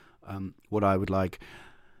 That's what I would like.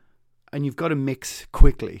 And you've got to mix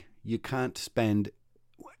quickly. You can't spend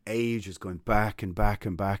ages going back and back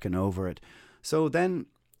and back and over it. So then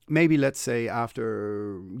maybe let's say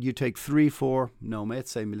after you take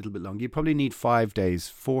let's say a little bit longer. You probably need 5 days,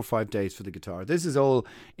 4 or 5 days for the guitar. This is all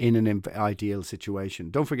in an ideal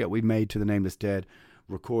situation. Don't forget, we made To the Nameless Dead,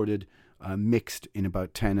 recorded, mixed in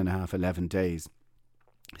about 10 and a half, 11 days.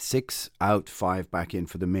 6 out, 5 back in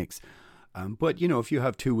for the mix. But, if you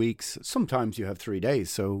have 2 weeks, sometimes you have 3 days.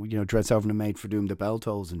 So, Dread Sovereign made For Doom the Bell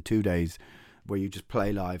Tolls in 2 days, where you just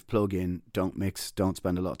play live, plug in, don't mix, don't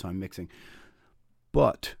spend a lot of time mixing.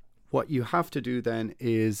 But what you have to do then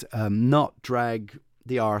is not drag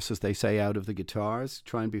the arse, as they say, out of the guitars.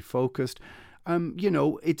 Try and be focused.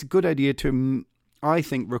 It's a good idea to, I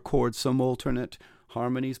think, record some alternate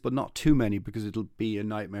harmonies, but not too many, because it'll be a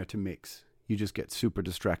nightmare to mix. You just get super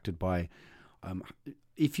distracted by...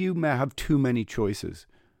 if you may have too many choices,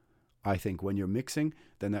 I think, when you're mixing,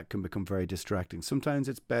 then that can become very distracting. Sometimes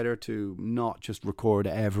it's better to not just record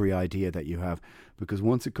every idea that you have, because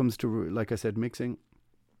once it comes to, like I said, mixing,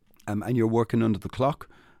 and you're working under the clock,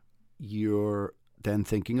 you're then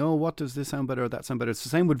thinking, oh, what does this sound better or that sound better? It's the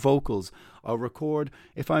same with vocals. I'll record,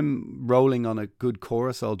 if I'm rolling on a good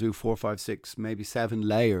chorus, I'll do 4, 5, 6, maybe 7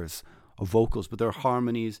 layers of vocals, but they're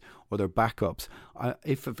harmonies or they're backups.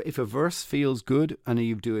 If a verse feels good and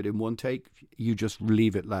you do it in one take, you just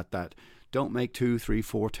leave it like that. Don't make 2, 3,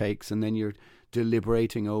 4 takes and then you're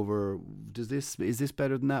deliberating over, is this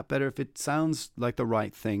better than that better? If it sounds like the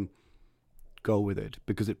right thing, go with it,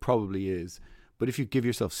 because it probably is. But if you give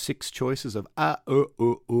yourself 6 choices of or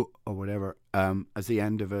whatever as the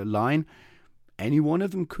end of a line, any one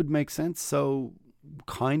of them could make sense. So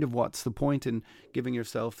kind of what's the point in giving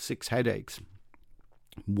yourself 6 headaches?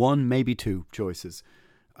 1, maybe 2 choices,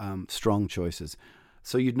 strong choices.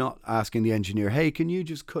 So you're not asking the engineer, hey, can you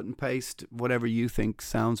just cut and paste whatever you think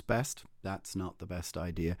sounds best? That's not the best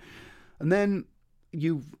idea. And then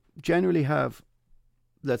you generally have,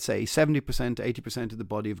 let's say, 70%, 80% of the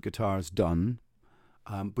body of guitars done,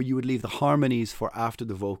 but you would leave the harmonies for after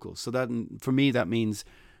the vocals. So that, for me, that means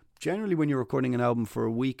generally when you're recording an album for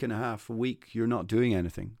a week and a half, a week, you're not doing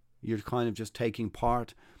anything. You're kind of just taking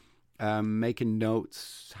part, making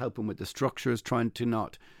notes, helping with the structures, trying to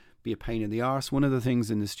not be a pain in the arse. One of the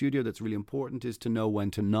things in the studio that's really important is to know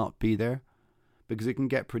when to not be there, because it can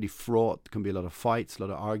get pretty fraught. There can be a lot of fights, a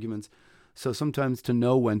lot of arguments. So sometimes to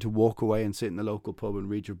know when to walk away and sit in the local pub and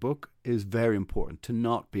read your book is very important, to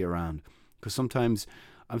not be around. Because sometimes,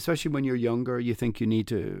 especially when you're younger, you think you need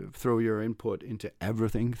to throw your input into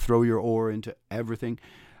everything, throw your oar into everything.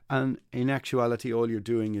 And in actuality, all you're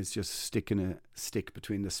doing is just sticking a stick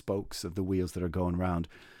between the spokes of the wheels that are going round.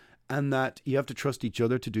 And that you have to trust each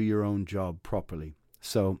other to do your own job properly.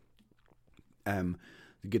 So the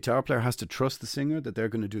guitar player has to trust the singer that they're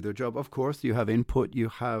going to do their job. Of course, you have input, you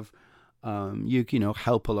have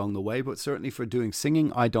help along the way. But certainly for doing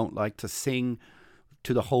singing, I don't like to sing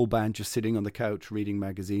to the whole band just sitting on the couch reading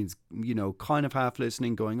magazines, kind of half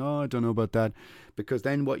listening, going, oh, I don't know about that. Because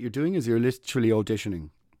then what you're doing is you're literally auditioning.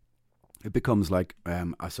 It becomes like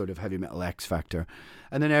a sort of heavy metal X Factor.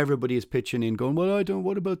 And then everybody is pitching in going, well,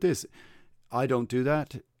 what about this? I don't do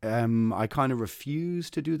that. I kind of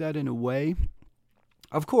refuse to do that in a way.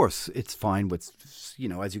 Of course, it's fine with,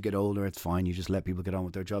 as you get older, it's fine. You just let people get on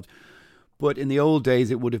with their jobs. But in the old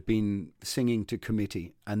days, it would have been singing to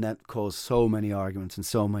committee. And that caused so many arguments and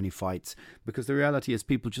so many fights. Because the reality is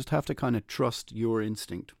people just have to kind of trust your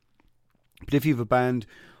instinct. But if you have a band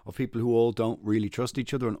of people who all don't really trust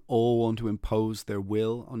each other and all want to impose their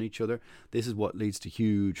will on each other, this is what leads to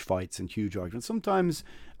huge fights and huge arguments. Sometimes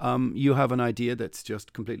you have an idea that's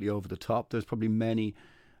just completely over the top. There's probably many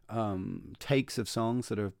takes of songs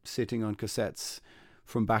that are sitting on cassettes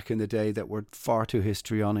from back in the day that were far too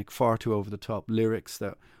histrionic, far too over the top, lyrics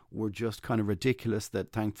that were just kind of ridiculous,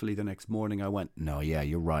 that thankfully the next morning I went, no, yeah,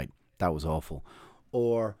 you're right, that was awful.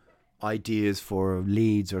 Or ideas for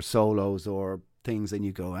leads or solos or things, and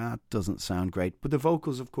you go, it doesn't sound great. But the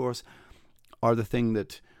vocals, of course, are the thing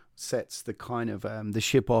that sets the kind of the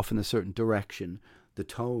ship off in a certain direction, the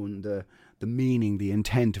tone, the meaning, the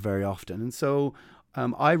intent very often. And so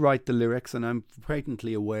I write the lyrics, and I'm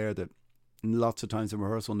patently aware that lots of times in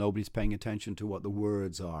rehearsal nobody's paying attention to what the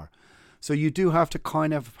words are. So you do have to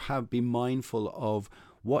kind of be mindful of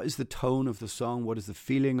what is the tone of the song, what is the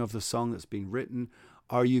feeling of the song that's being written.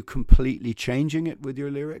 Are you completely changing it with your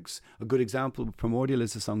lyrics? A good example of Primordial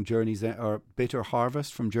is the song Journey's End, or Bitter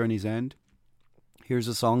Harvest from Journey's End. Here's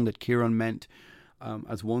a song that Kieran meant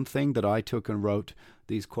as one thing that I took and wrote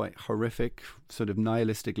these quite horrific, sort of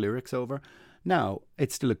nihilistic lyrics over. Now,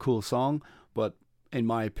 it's still a cool song, but in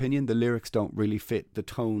my opinion, the lyrics don't really fit the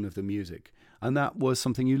tone of the music. And that was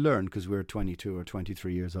something you learned because we were 22 or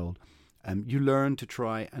 23 years old. You learn to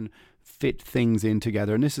try and fit things in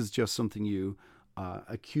together. And this is just something you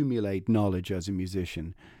accumulate knowledge as a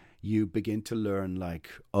musician. You begin to learn,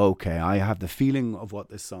 like, okay, I have the feeling of what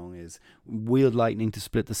this song is. Wheeled Lightning to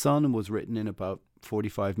Split the Sun was written in about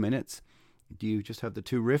 45 minutes. You just have the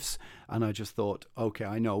two riffs, and I just thought, okay,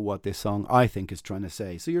 I know what this song I think is trying to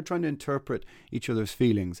say. So you're trying to interpret each other's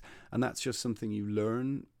feelings, and that's just something you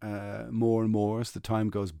learn more and more as the time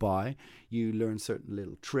goes by. You learn certain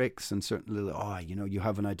little tricks and certain little, you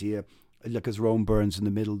have an idea. Like as Rome Burns in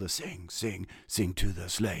the middle, the sing, sing, sing to the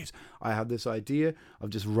slaves. I have this idea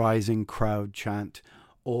of just rising crowd chant,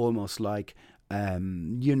 almost like,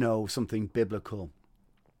 something biblical.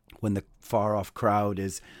 When the far-off crowd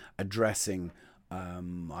is addressing,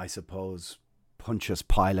 I suppose, Pontius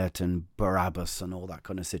Pilate and Barabbas and all that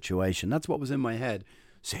kind of situation. That's what was in my head.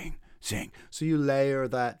 Sing, sing. So you layer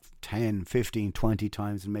that 10, 15, 20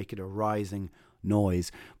 times and make it a rising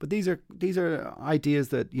noise. But these are ideas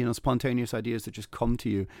that, spontaneous ideas that just come to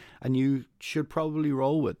you, and you should probably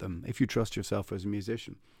roll with them if you trust yourself as a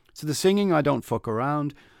musician. So the singing, I don't fuck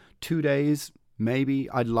around. 2 days, maybe.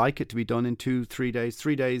 I'd like it to be done in 2-3 days.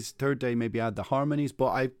 3 days, third day, maybe add the harmonies.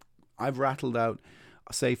 But I've rattled out,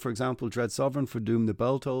 say, for example, Dread Sovereign for Doom the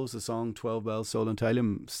Bell Tolls, the song 12 Bells Toll in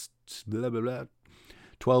Salem, blah, blah, blah.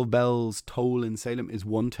 12 Bells Toll in Salem is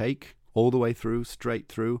one take, all the way through, straight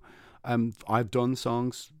through. I've done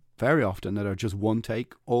songs very often that are just one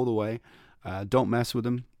take, all the way. Don't mess with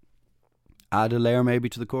them. Add a layer maybe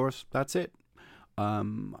to the chorus. That's it.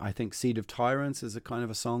 I think Seed of Tyrants is a kind of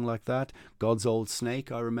a song like that. God's Old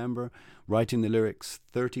Snake, I remember writing the lyrics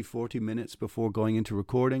 30-40 minutes before going into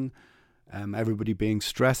recording. Everybody being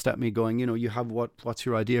stressed at me going, you have what's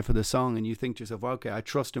your idea for the song? And you think to yourself, okay, I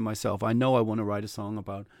trust in myself. I know I want to write a song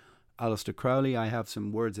about Aleister Crowley. I have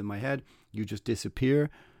some words in my head. You just disappear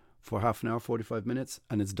for half an hour, 45 minutes,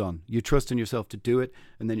 and it's done. You trust in yourself to do it,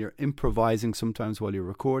 and then you're improvising sometimes while you're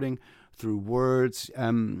recording through words,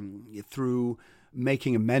 through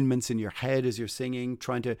making amendments in your head as you're singing,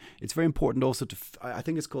 it's very important also to, I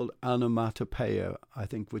think it's called onomatopoeia,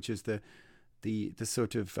 which is the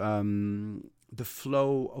sort of, the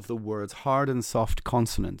flow of the words, hard and soft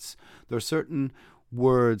consonants. There are certain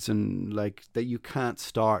words and like that you can't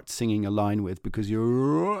start singing a line with because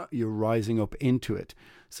you're rising up into it.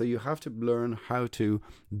 So you have to learn how to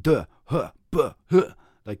duh, huh, buh, huh.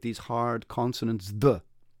 Like these hard consonants,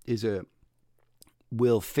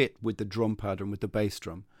 will fit with the drum pattern, with the bass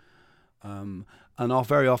drum. And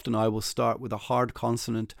very often I will start with a hard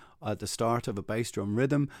consonant at the start of a bass drum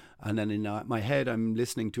rhythm, and then in my head I'm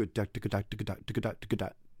listening to it,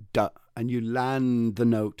 and you land the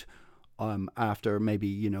note after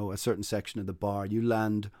maybe, a certain section of the bar. You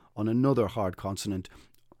land on another hard consonant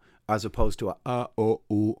as opposed to a o,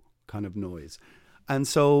 o kind of noise. And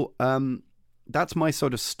so that's my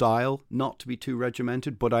sort of style, not to be too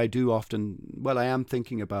regimented, but I do often, I am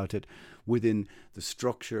thinking about it within the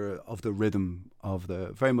structure of the rhythm of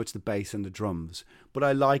very much the bass and the drums. But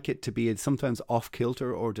I like it to be sometimes off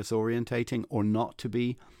kilter or disorientating, or not to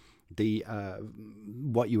be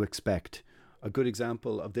what you expect. A good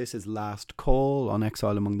example of this is Last Call on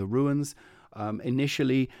Exile Among the Ruins.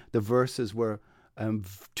 Initially, the verses were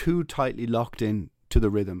too tightly locked in to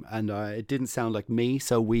the rhythm, and it didn't sound like me,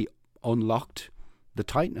 so we unlocked the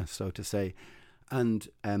tightness, so to say, and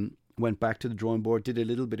went back to the drawing board, did a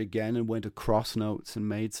little bit again, and went across notes and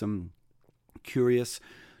made some curious,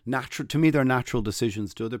 natural, to me they're natural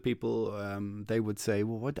decisions. To other people, they would say,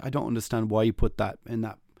 well, I don't understand why you put that in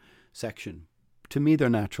that section. To me, they're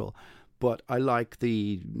natural. But I like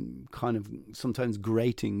the kind of sometimes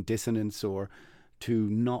grating dissonance, or to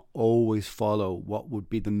not always follow what would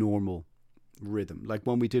be the normal rhythm. Like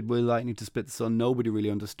when we did Will Lightning to Split the Sun, nobody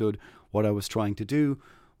really understood what I was trying to do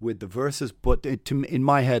with the verses, but in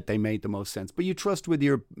my head they made the most sense. But you trust with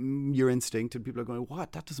your instinct, and people are going,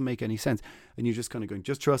 what? That doesn't make any sense. And you're just kind of going,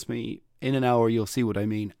 just trust me, in an hour you'll see what I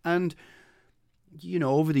mean. And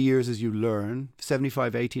over the years, as you learn,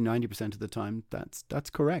 75, 80, 90% of the time,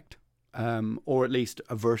 that's correct. Or at least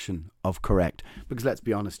a version of correct, because let's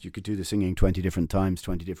be honest, you could do the singing 20 different times,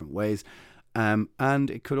 20 different ways, and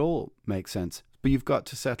it could all make sense, but you've got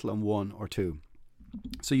to settle on one or two.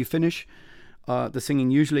 So you finish the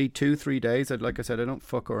singing usually 2-3 days. Like I said, I don't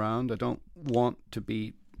fuck around. I don't want to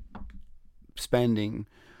be spending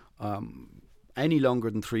any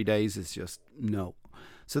longer than 3 days. Is just no.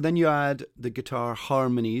 So then you add the guitar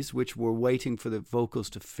harmonies, which we're waiting for the vocals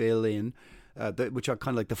to fill in, which are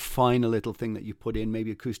kind of like the final little thing that you put in.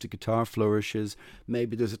 Maybe acoustic guitar flourishes,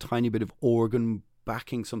 maybe there's a tiny bit of organ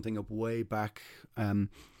backing something up way back in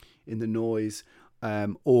the noise,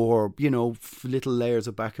 or little layers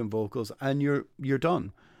of backing vocals, and you're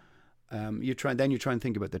done. You try and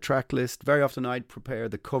think about the track list. Very often I'd prepare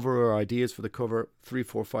the cover or ideas for the cover 3,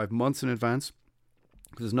 4, 5 months in advance,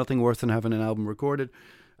 because there's nothing worse than having an album recorded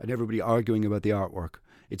and everybody arguing about the artwork.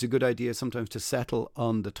 It's a good idea sometimes to settle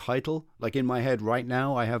on the title. Like in my head right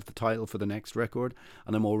now, I have the title for the next record,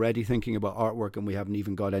 and I'm already thinking about artwork, and we haven't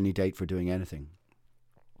even got any date for doing anything.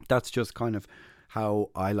 That's just kind of how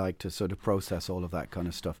I like to sort of process all of that kind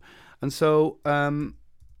of stuff. And so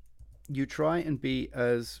you try and be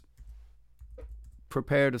as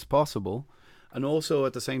prepared as possible. And also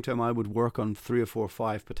at the same time, I would work on 3 or 4 or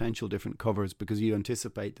 5 potential different covers, because you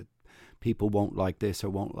anticipate that people won't like this or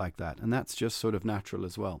won't like that. And that's just sort of natural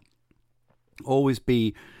as well. Always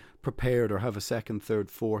be prepared, or have a second, third,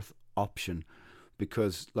 fourth option,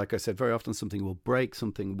 because like I said, very often something will break,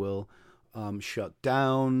 something will shut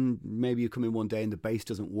down. Maybe you come in one day and the bass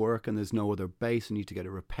doesn't work and there's no other bass and you need to get it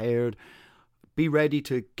repaired. Be ready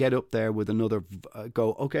to get up there with another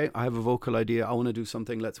go, okay, I have a vocal idea, I want to do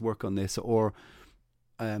something, let's work on this. Or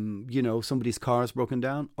somebody's car's broken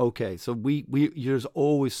down, okay, so we there's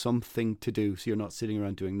always something to do, so you're not sitting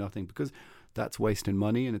around doing nothing, because that's wasting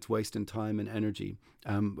money and it's wasting time and energy,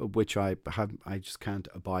 which I just can't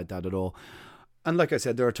abide that at all. And like I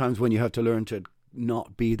said, there are times when you have to learn to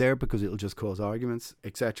not be there because it'll just cause arguments,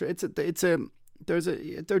 etc.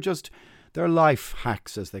 They're life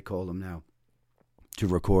hacks, as they call them now, to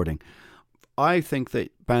recording. I think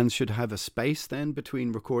that bands should have a space then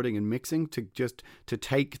between recording and mixing, to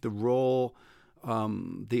take the raw,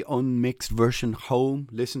 the unmixed version home,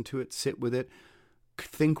 listen to it, sit with it,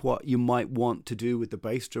 think what you might want to do with the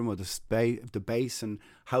bass drum or the bass, and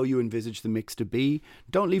how you envisage the mix to be.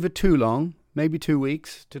 Don't leave it too long, maybe 2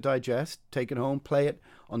 weeks to digest. Take it home, play it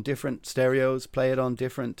on different stereos, play it on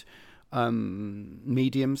different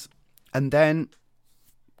mediums, and then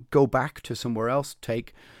go back to somewhere else.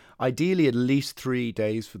 Take ideally at least 3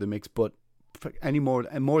 days for the mix, but any more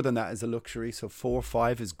than that is a luxury. So 4 or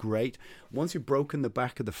 5 is great. Once you've broken the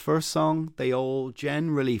back of the first song, they all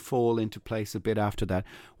generally fall into place a bit after that.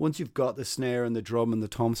 Once you've got the snare and the drum and the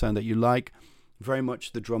tom sound that you like, very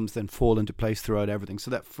much the drums then fall into place throughout everything.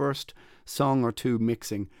 So that first song or two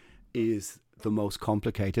mixing is the most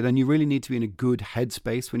complicated, and you really need to be in a good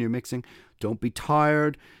headspace when you're mixing. Don't be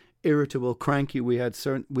tired, irritable, cranky. We had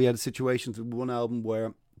situations with one album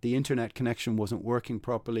where the internet connection wasn't working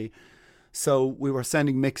properly. So we were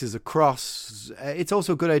sending mixes across. It's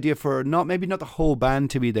also a good idea for maybe not the whole band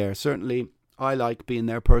to be there. Certainly, I like being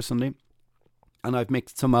there personally. And I've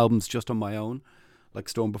mixed some albums just on my own, like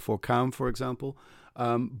Storm Before Calm, for example.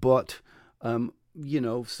 But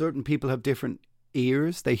certain people have different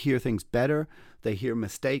ears. They hear things better. They hear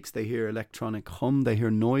mistakes. They hear electronic hum. They hear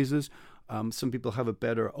noises. Some people have a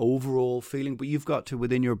better overall feeling. But you've got to,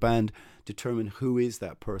 within your band, determine who is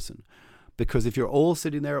that person. Because if you're all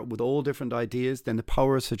sitting there with all different ideas, then the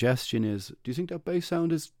power of suggestion is, do you think that bass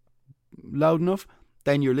sound is loud enough?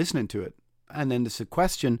 Then you're listening to it. And then the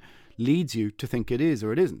question leads you to think it is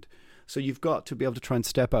or it isn't. So you've got to be able to try and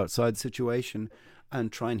step outside the situation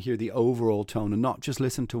and try and hear the overall tone and not just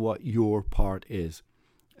listen to what your part is.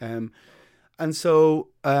 And so,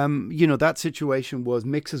 that situation was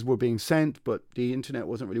mixes were being sent, but the internet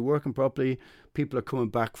wasn't really working properly. People are coming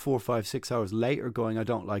back 4, 5, 6 hours later going, I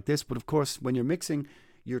don't like this. But of course, when you're mixing,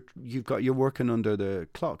 you're working under the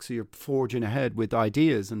clock. So you're forging ahead with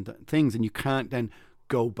ideas and things, and you can't then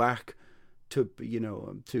go back to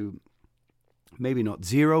maybe not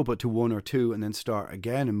 0, but to 1 or 2 and then start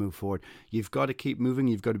again and move forward. You've got to keep moving.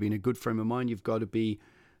 You've got to be in a good frame of mind. You've got to be,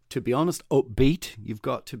 to be honest, upbeat. You've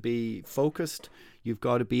got to be focused. You've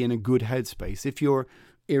got to be in a good headspace. If you're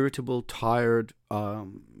irritable, tired,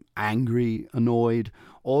 angry, annoyed,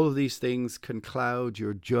 all of these things can cloud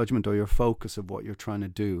your judgment or your focus of what you're trying to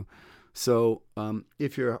do. So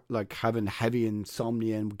if you're like having heavy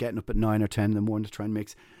insomnia and getting up at 9 or 10 in the morning to try and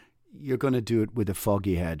mix, you're going to do it with a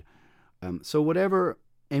foggy head. So whatever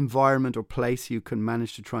environment or place you can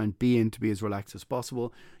manage to try and be in to be as relaxed as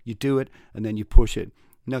possible, you do it and then you push it.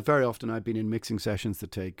 Now, very often I've been in mixing sessions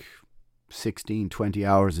that take 16, 20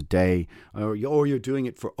 hours a day, or you're doing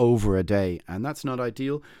it for over a day, and that's not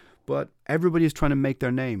ideal, but everybody's trying to make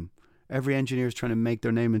their name. Every engineer is trying to make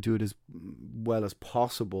their name and do it as well as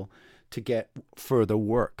possible to get further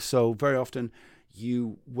work. So very often,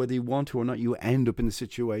 whether you want to or not, you end up in the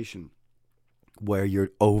situation where you're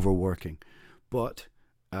overworking. But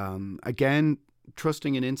again,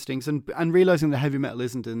 trusting in instincts and realizing that heavy metal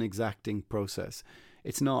isn't an exacting process.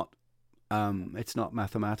 It's not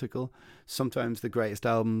mathematical. Sometimes the greatest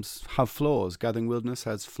albums have flaws. Gathering Wilderness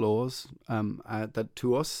has flaws that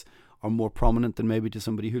to us are more prominent than maybe to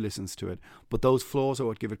somebody who listens to it. But those flaws are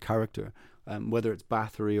what give it character. Whether it's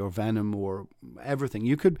Bathory or Venom or everything,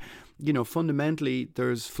 you could, fundamentally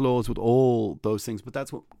there's flaws with all those things. But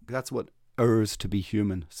that's what urges to be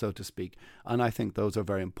human, so to speak. And I think those are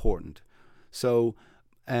very important. So,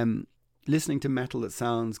 listening to metal that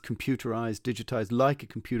sounds computerized, digitized, like a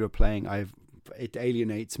computer playing, it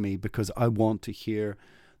alienates me because I want to hear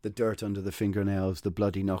the dirt under the fingernails, the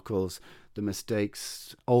bloody knuckles, the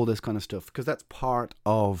mistakes, all this kind of stuff, because that's part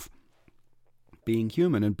of being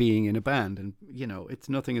human and being in a band. And, it's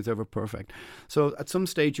nothing is ever perfect. So at some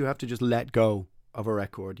stage you have to just let go of a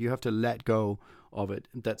record. You have to let go of it,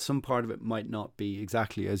 that some part of it might not be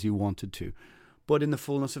exactly as you wanted to. But in the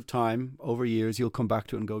fullness of time, over years, you'll come back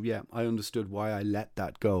to it and go, yeah, I understood why I let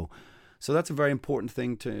that go. So that's a very important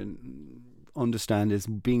thing to understand, is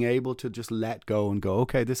being able to just let go and go,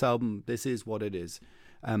 okay, this album, this is what it is.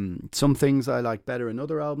 Some things I like better in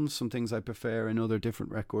other albums, some things I prefer in other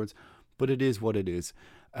different records, but it is what it is.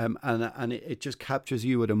 And it just captures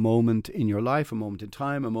you at a moment in your life, a moment in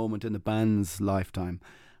time, a moment in the band's lifetime.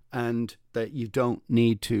 And that you don't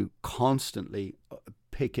need to constantly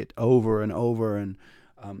pick it over and over, and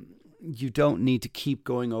you don't need to keep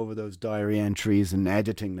going over those diary entries and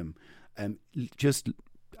editing them. Just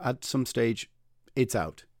at some stage, it's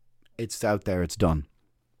out there, it's done.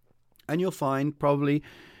 And you'll find probably,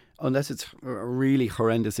 unless it's a really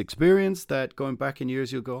horrendous experience, that going back in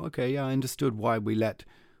years you'll go, okay, yeah, I understood why we let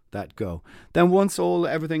that go. Then once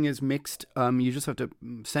everything is mixed, you just have to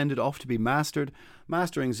send it off to be mastered.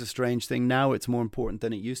 Mastering is a strange thing. Now it's more important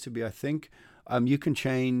than it used to be, I think. You can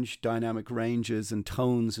change dynamic ranges and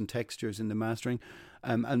tones and textures in the mastering.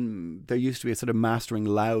 And there used to be a sort of mastering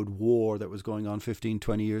loud war that was going on 15,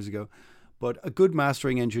 20 years ago. But a good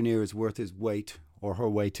mastering engineer is worth his weight or her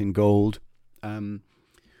weight in gold,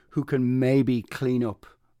 who can maybe clean up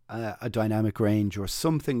a dynamic range or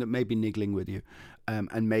something that may be niggling with you,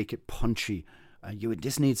 and make it punchy.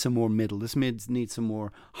 This needs some more middle. This mid needs some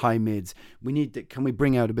more high mids. Can we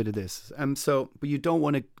bring out a bit of this? But you don't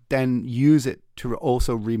want to then use it to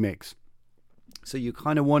also remix. So you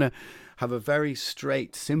kind of want to have a very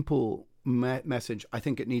straight, simple message. I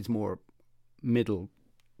think it needs more middle,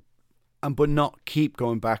 but not keep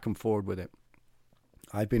going back and forward with it.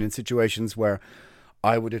 I've been in situations where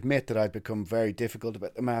I would admit that I've become very difficult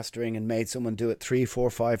about the mastering and made someone do it 3, 4,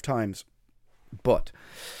 5 times. But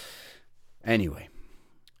anyway,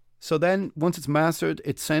 So then once it's mastered,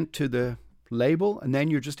 it's sent to the label, and then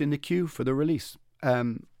you're just in the queue for the release.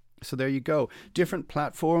 So there you go. Different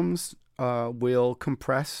platforms will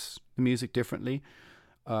compress the music differently.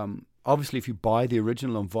 Obviously, if you buy the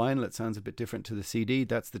original on vinyl, it sounds a bit different to the CD.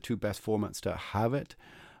 That's the two best formats to have it.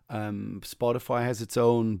 Spotify has its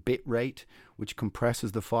own bit rate, which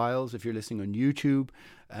compresses the files. If you're listening on YouTube,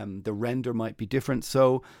 the render might be different.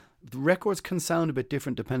 So the records can sound a bit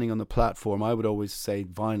different depending on the platform. I would always say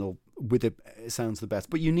vinyl with it sounds the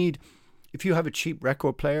best. But you need, if you have a cheap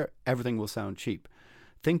record player, everything will sound cheap.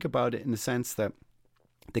 Think about it in the sense that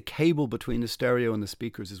the cable between the stereo and the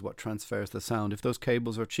speakers is what transfers the sound. If those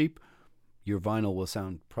cables are cheap, your vinyl will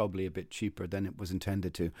sound probably a bit cheaper than it was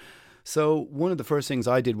intended to. So one of the first things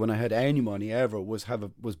I did when I had any money ever was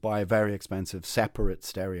buy a very expensive separate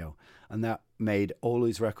stereo, and that made all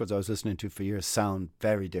these records I was listening to for years sound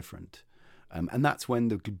very different. And that's when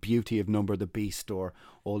the beauty of Number of the Beast or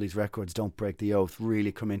all these records, Don't Break the Oath,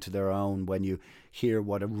 really come into their own when you hear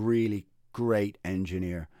what a really great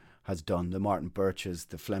engineer has done. The Martin Birches,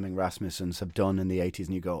 the Fleming Rasmussens have done in the 80s,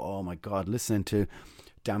 and you go, oh my God, listening to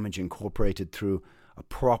Damage Incorporated through a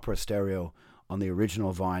proper stereo on the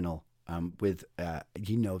original vinyl with,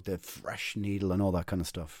 the fresh needle and all that kind of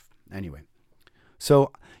stuff. Anyway,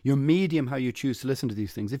 so your medium, how you choose to listen to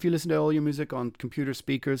these things. If you listen to all your music on computer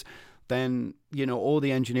speakers, then, all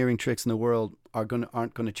the engineering tricks in the world aren't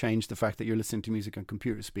going to change the fact that you're listening to music on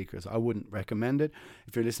computer speakers. I wouldn't recommend it.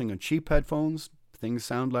 If you're listening on cheap headphones, things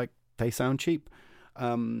sound like they sound cheap.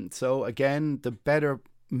 So again, the better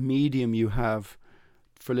medium you have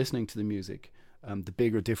for listening to the music, the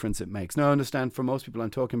bigger difference it makes. Now, I understand for most people I'm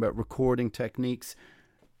talking about recording techniques,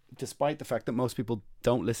 despite the fact that most people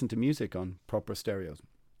don't listen to music on proper stereos.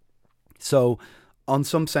 So on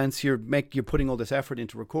some sense, you're putting all this effort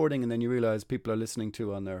into recording, and then you realize people are listening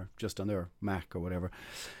to on their Mac or whatever.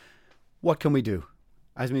 What can we do?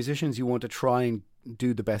 As musicians, you want to try and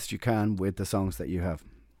do the best you can with the songs that you have.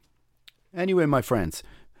 Anyway, my friends,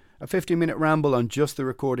 a 15-minute ramble on just the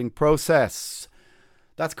recording process.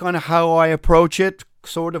 That's kind of how I approach it.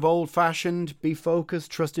 Sort of old-fashioned, be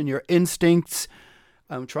focused, trust in your instincts.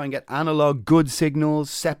 Try and get analog good signals,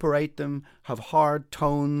 separate them, have hard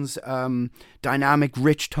tones, dynamic,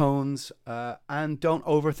 rich tones, and don't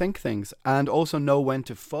overthink things. And also know when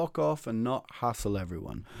to fuck off and not hassle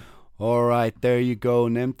everyone. All right, there you go,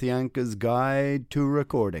 Nemthyanka's Guide to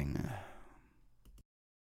Recording.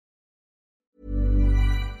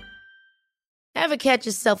 Ever catch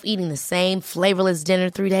yourself eating the same flavorless dinner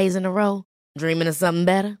 3 days in a row? Dreaming of something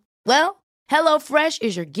better? Well, HelloFresh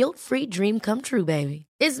is your guilt-free dream come true, baby.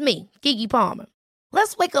 It's me, Keke Palmer.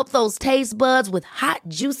 Let's wake up those taste buds with hot,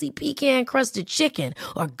 juicy pecan-crusted chicken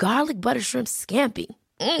or garlic butter shrimp scampi.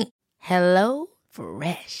 Hello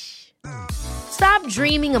Fresh. Stop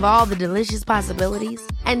dreaming of all the delicious possibilities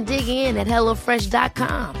and dig in at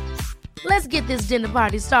HelloFresh.com. Let's get this dinner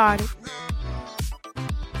party started.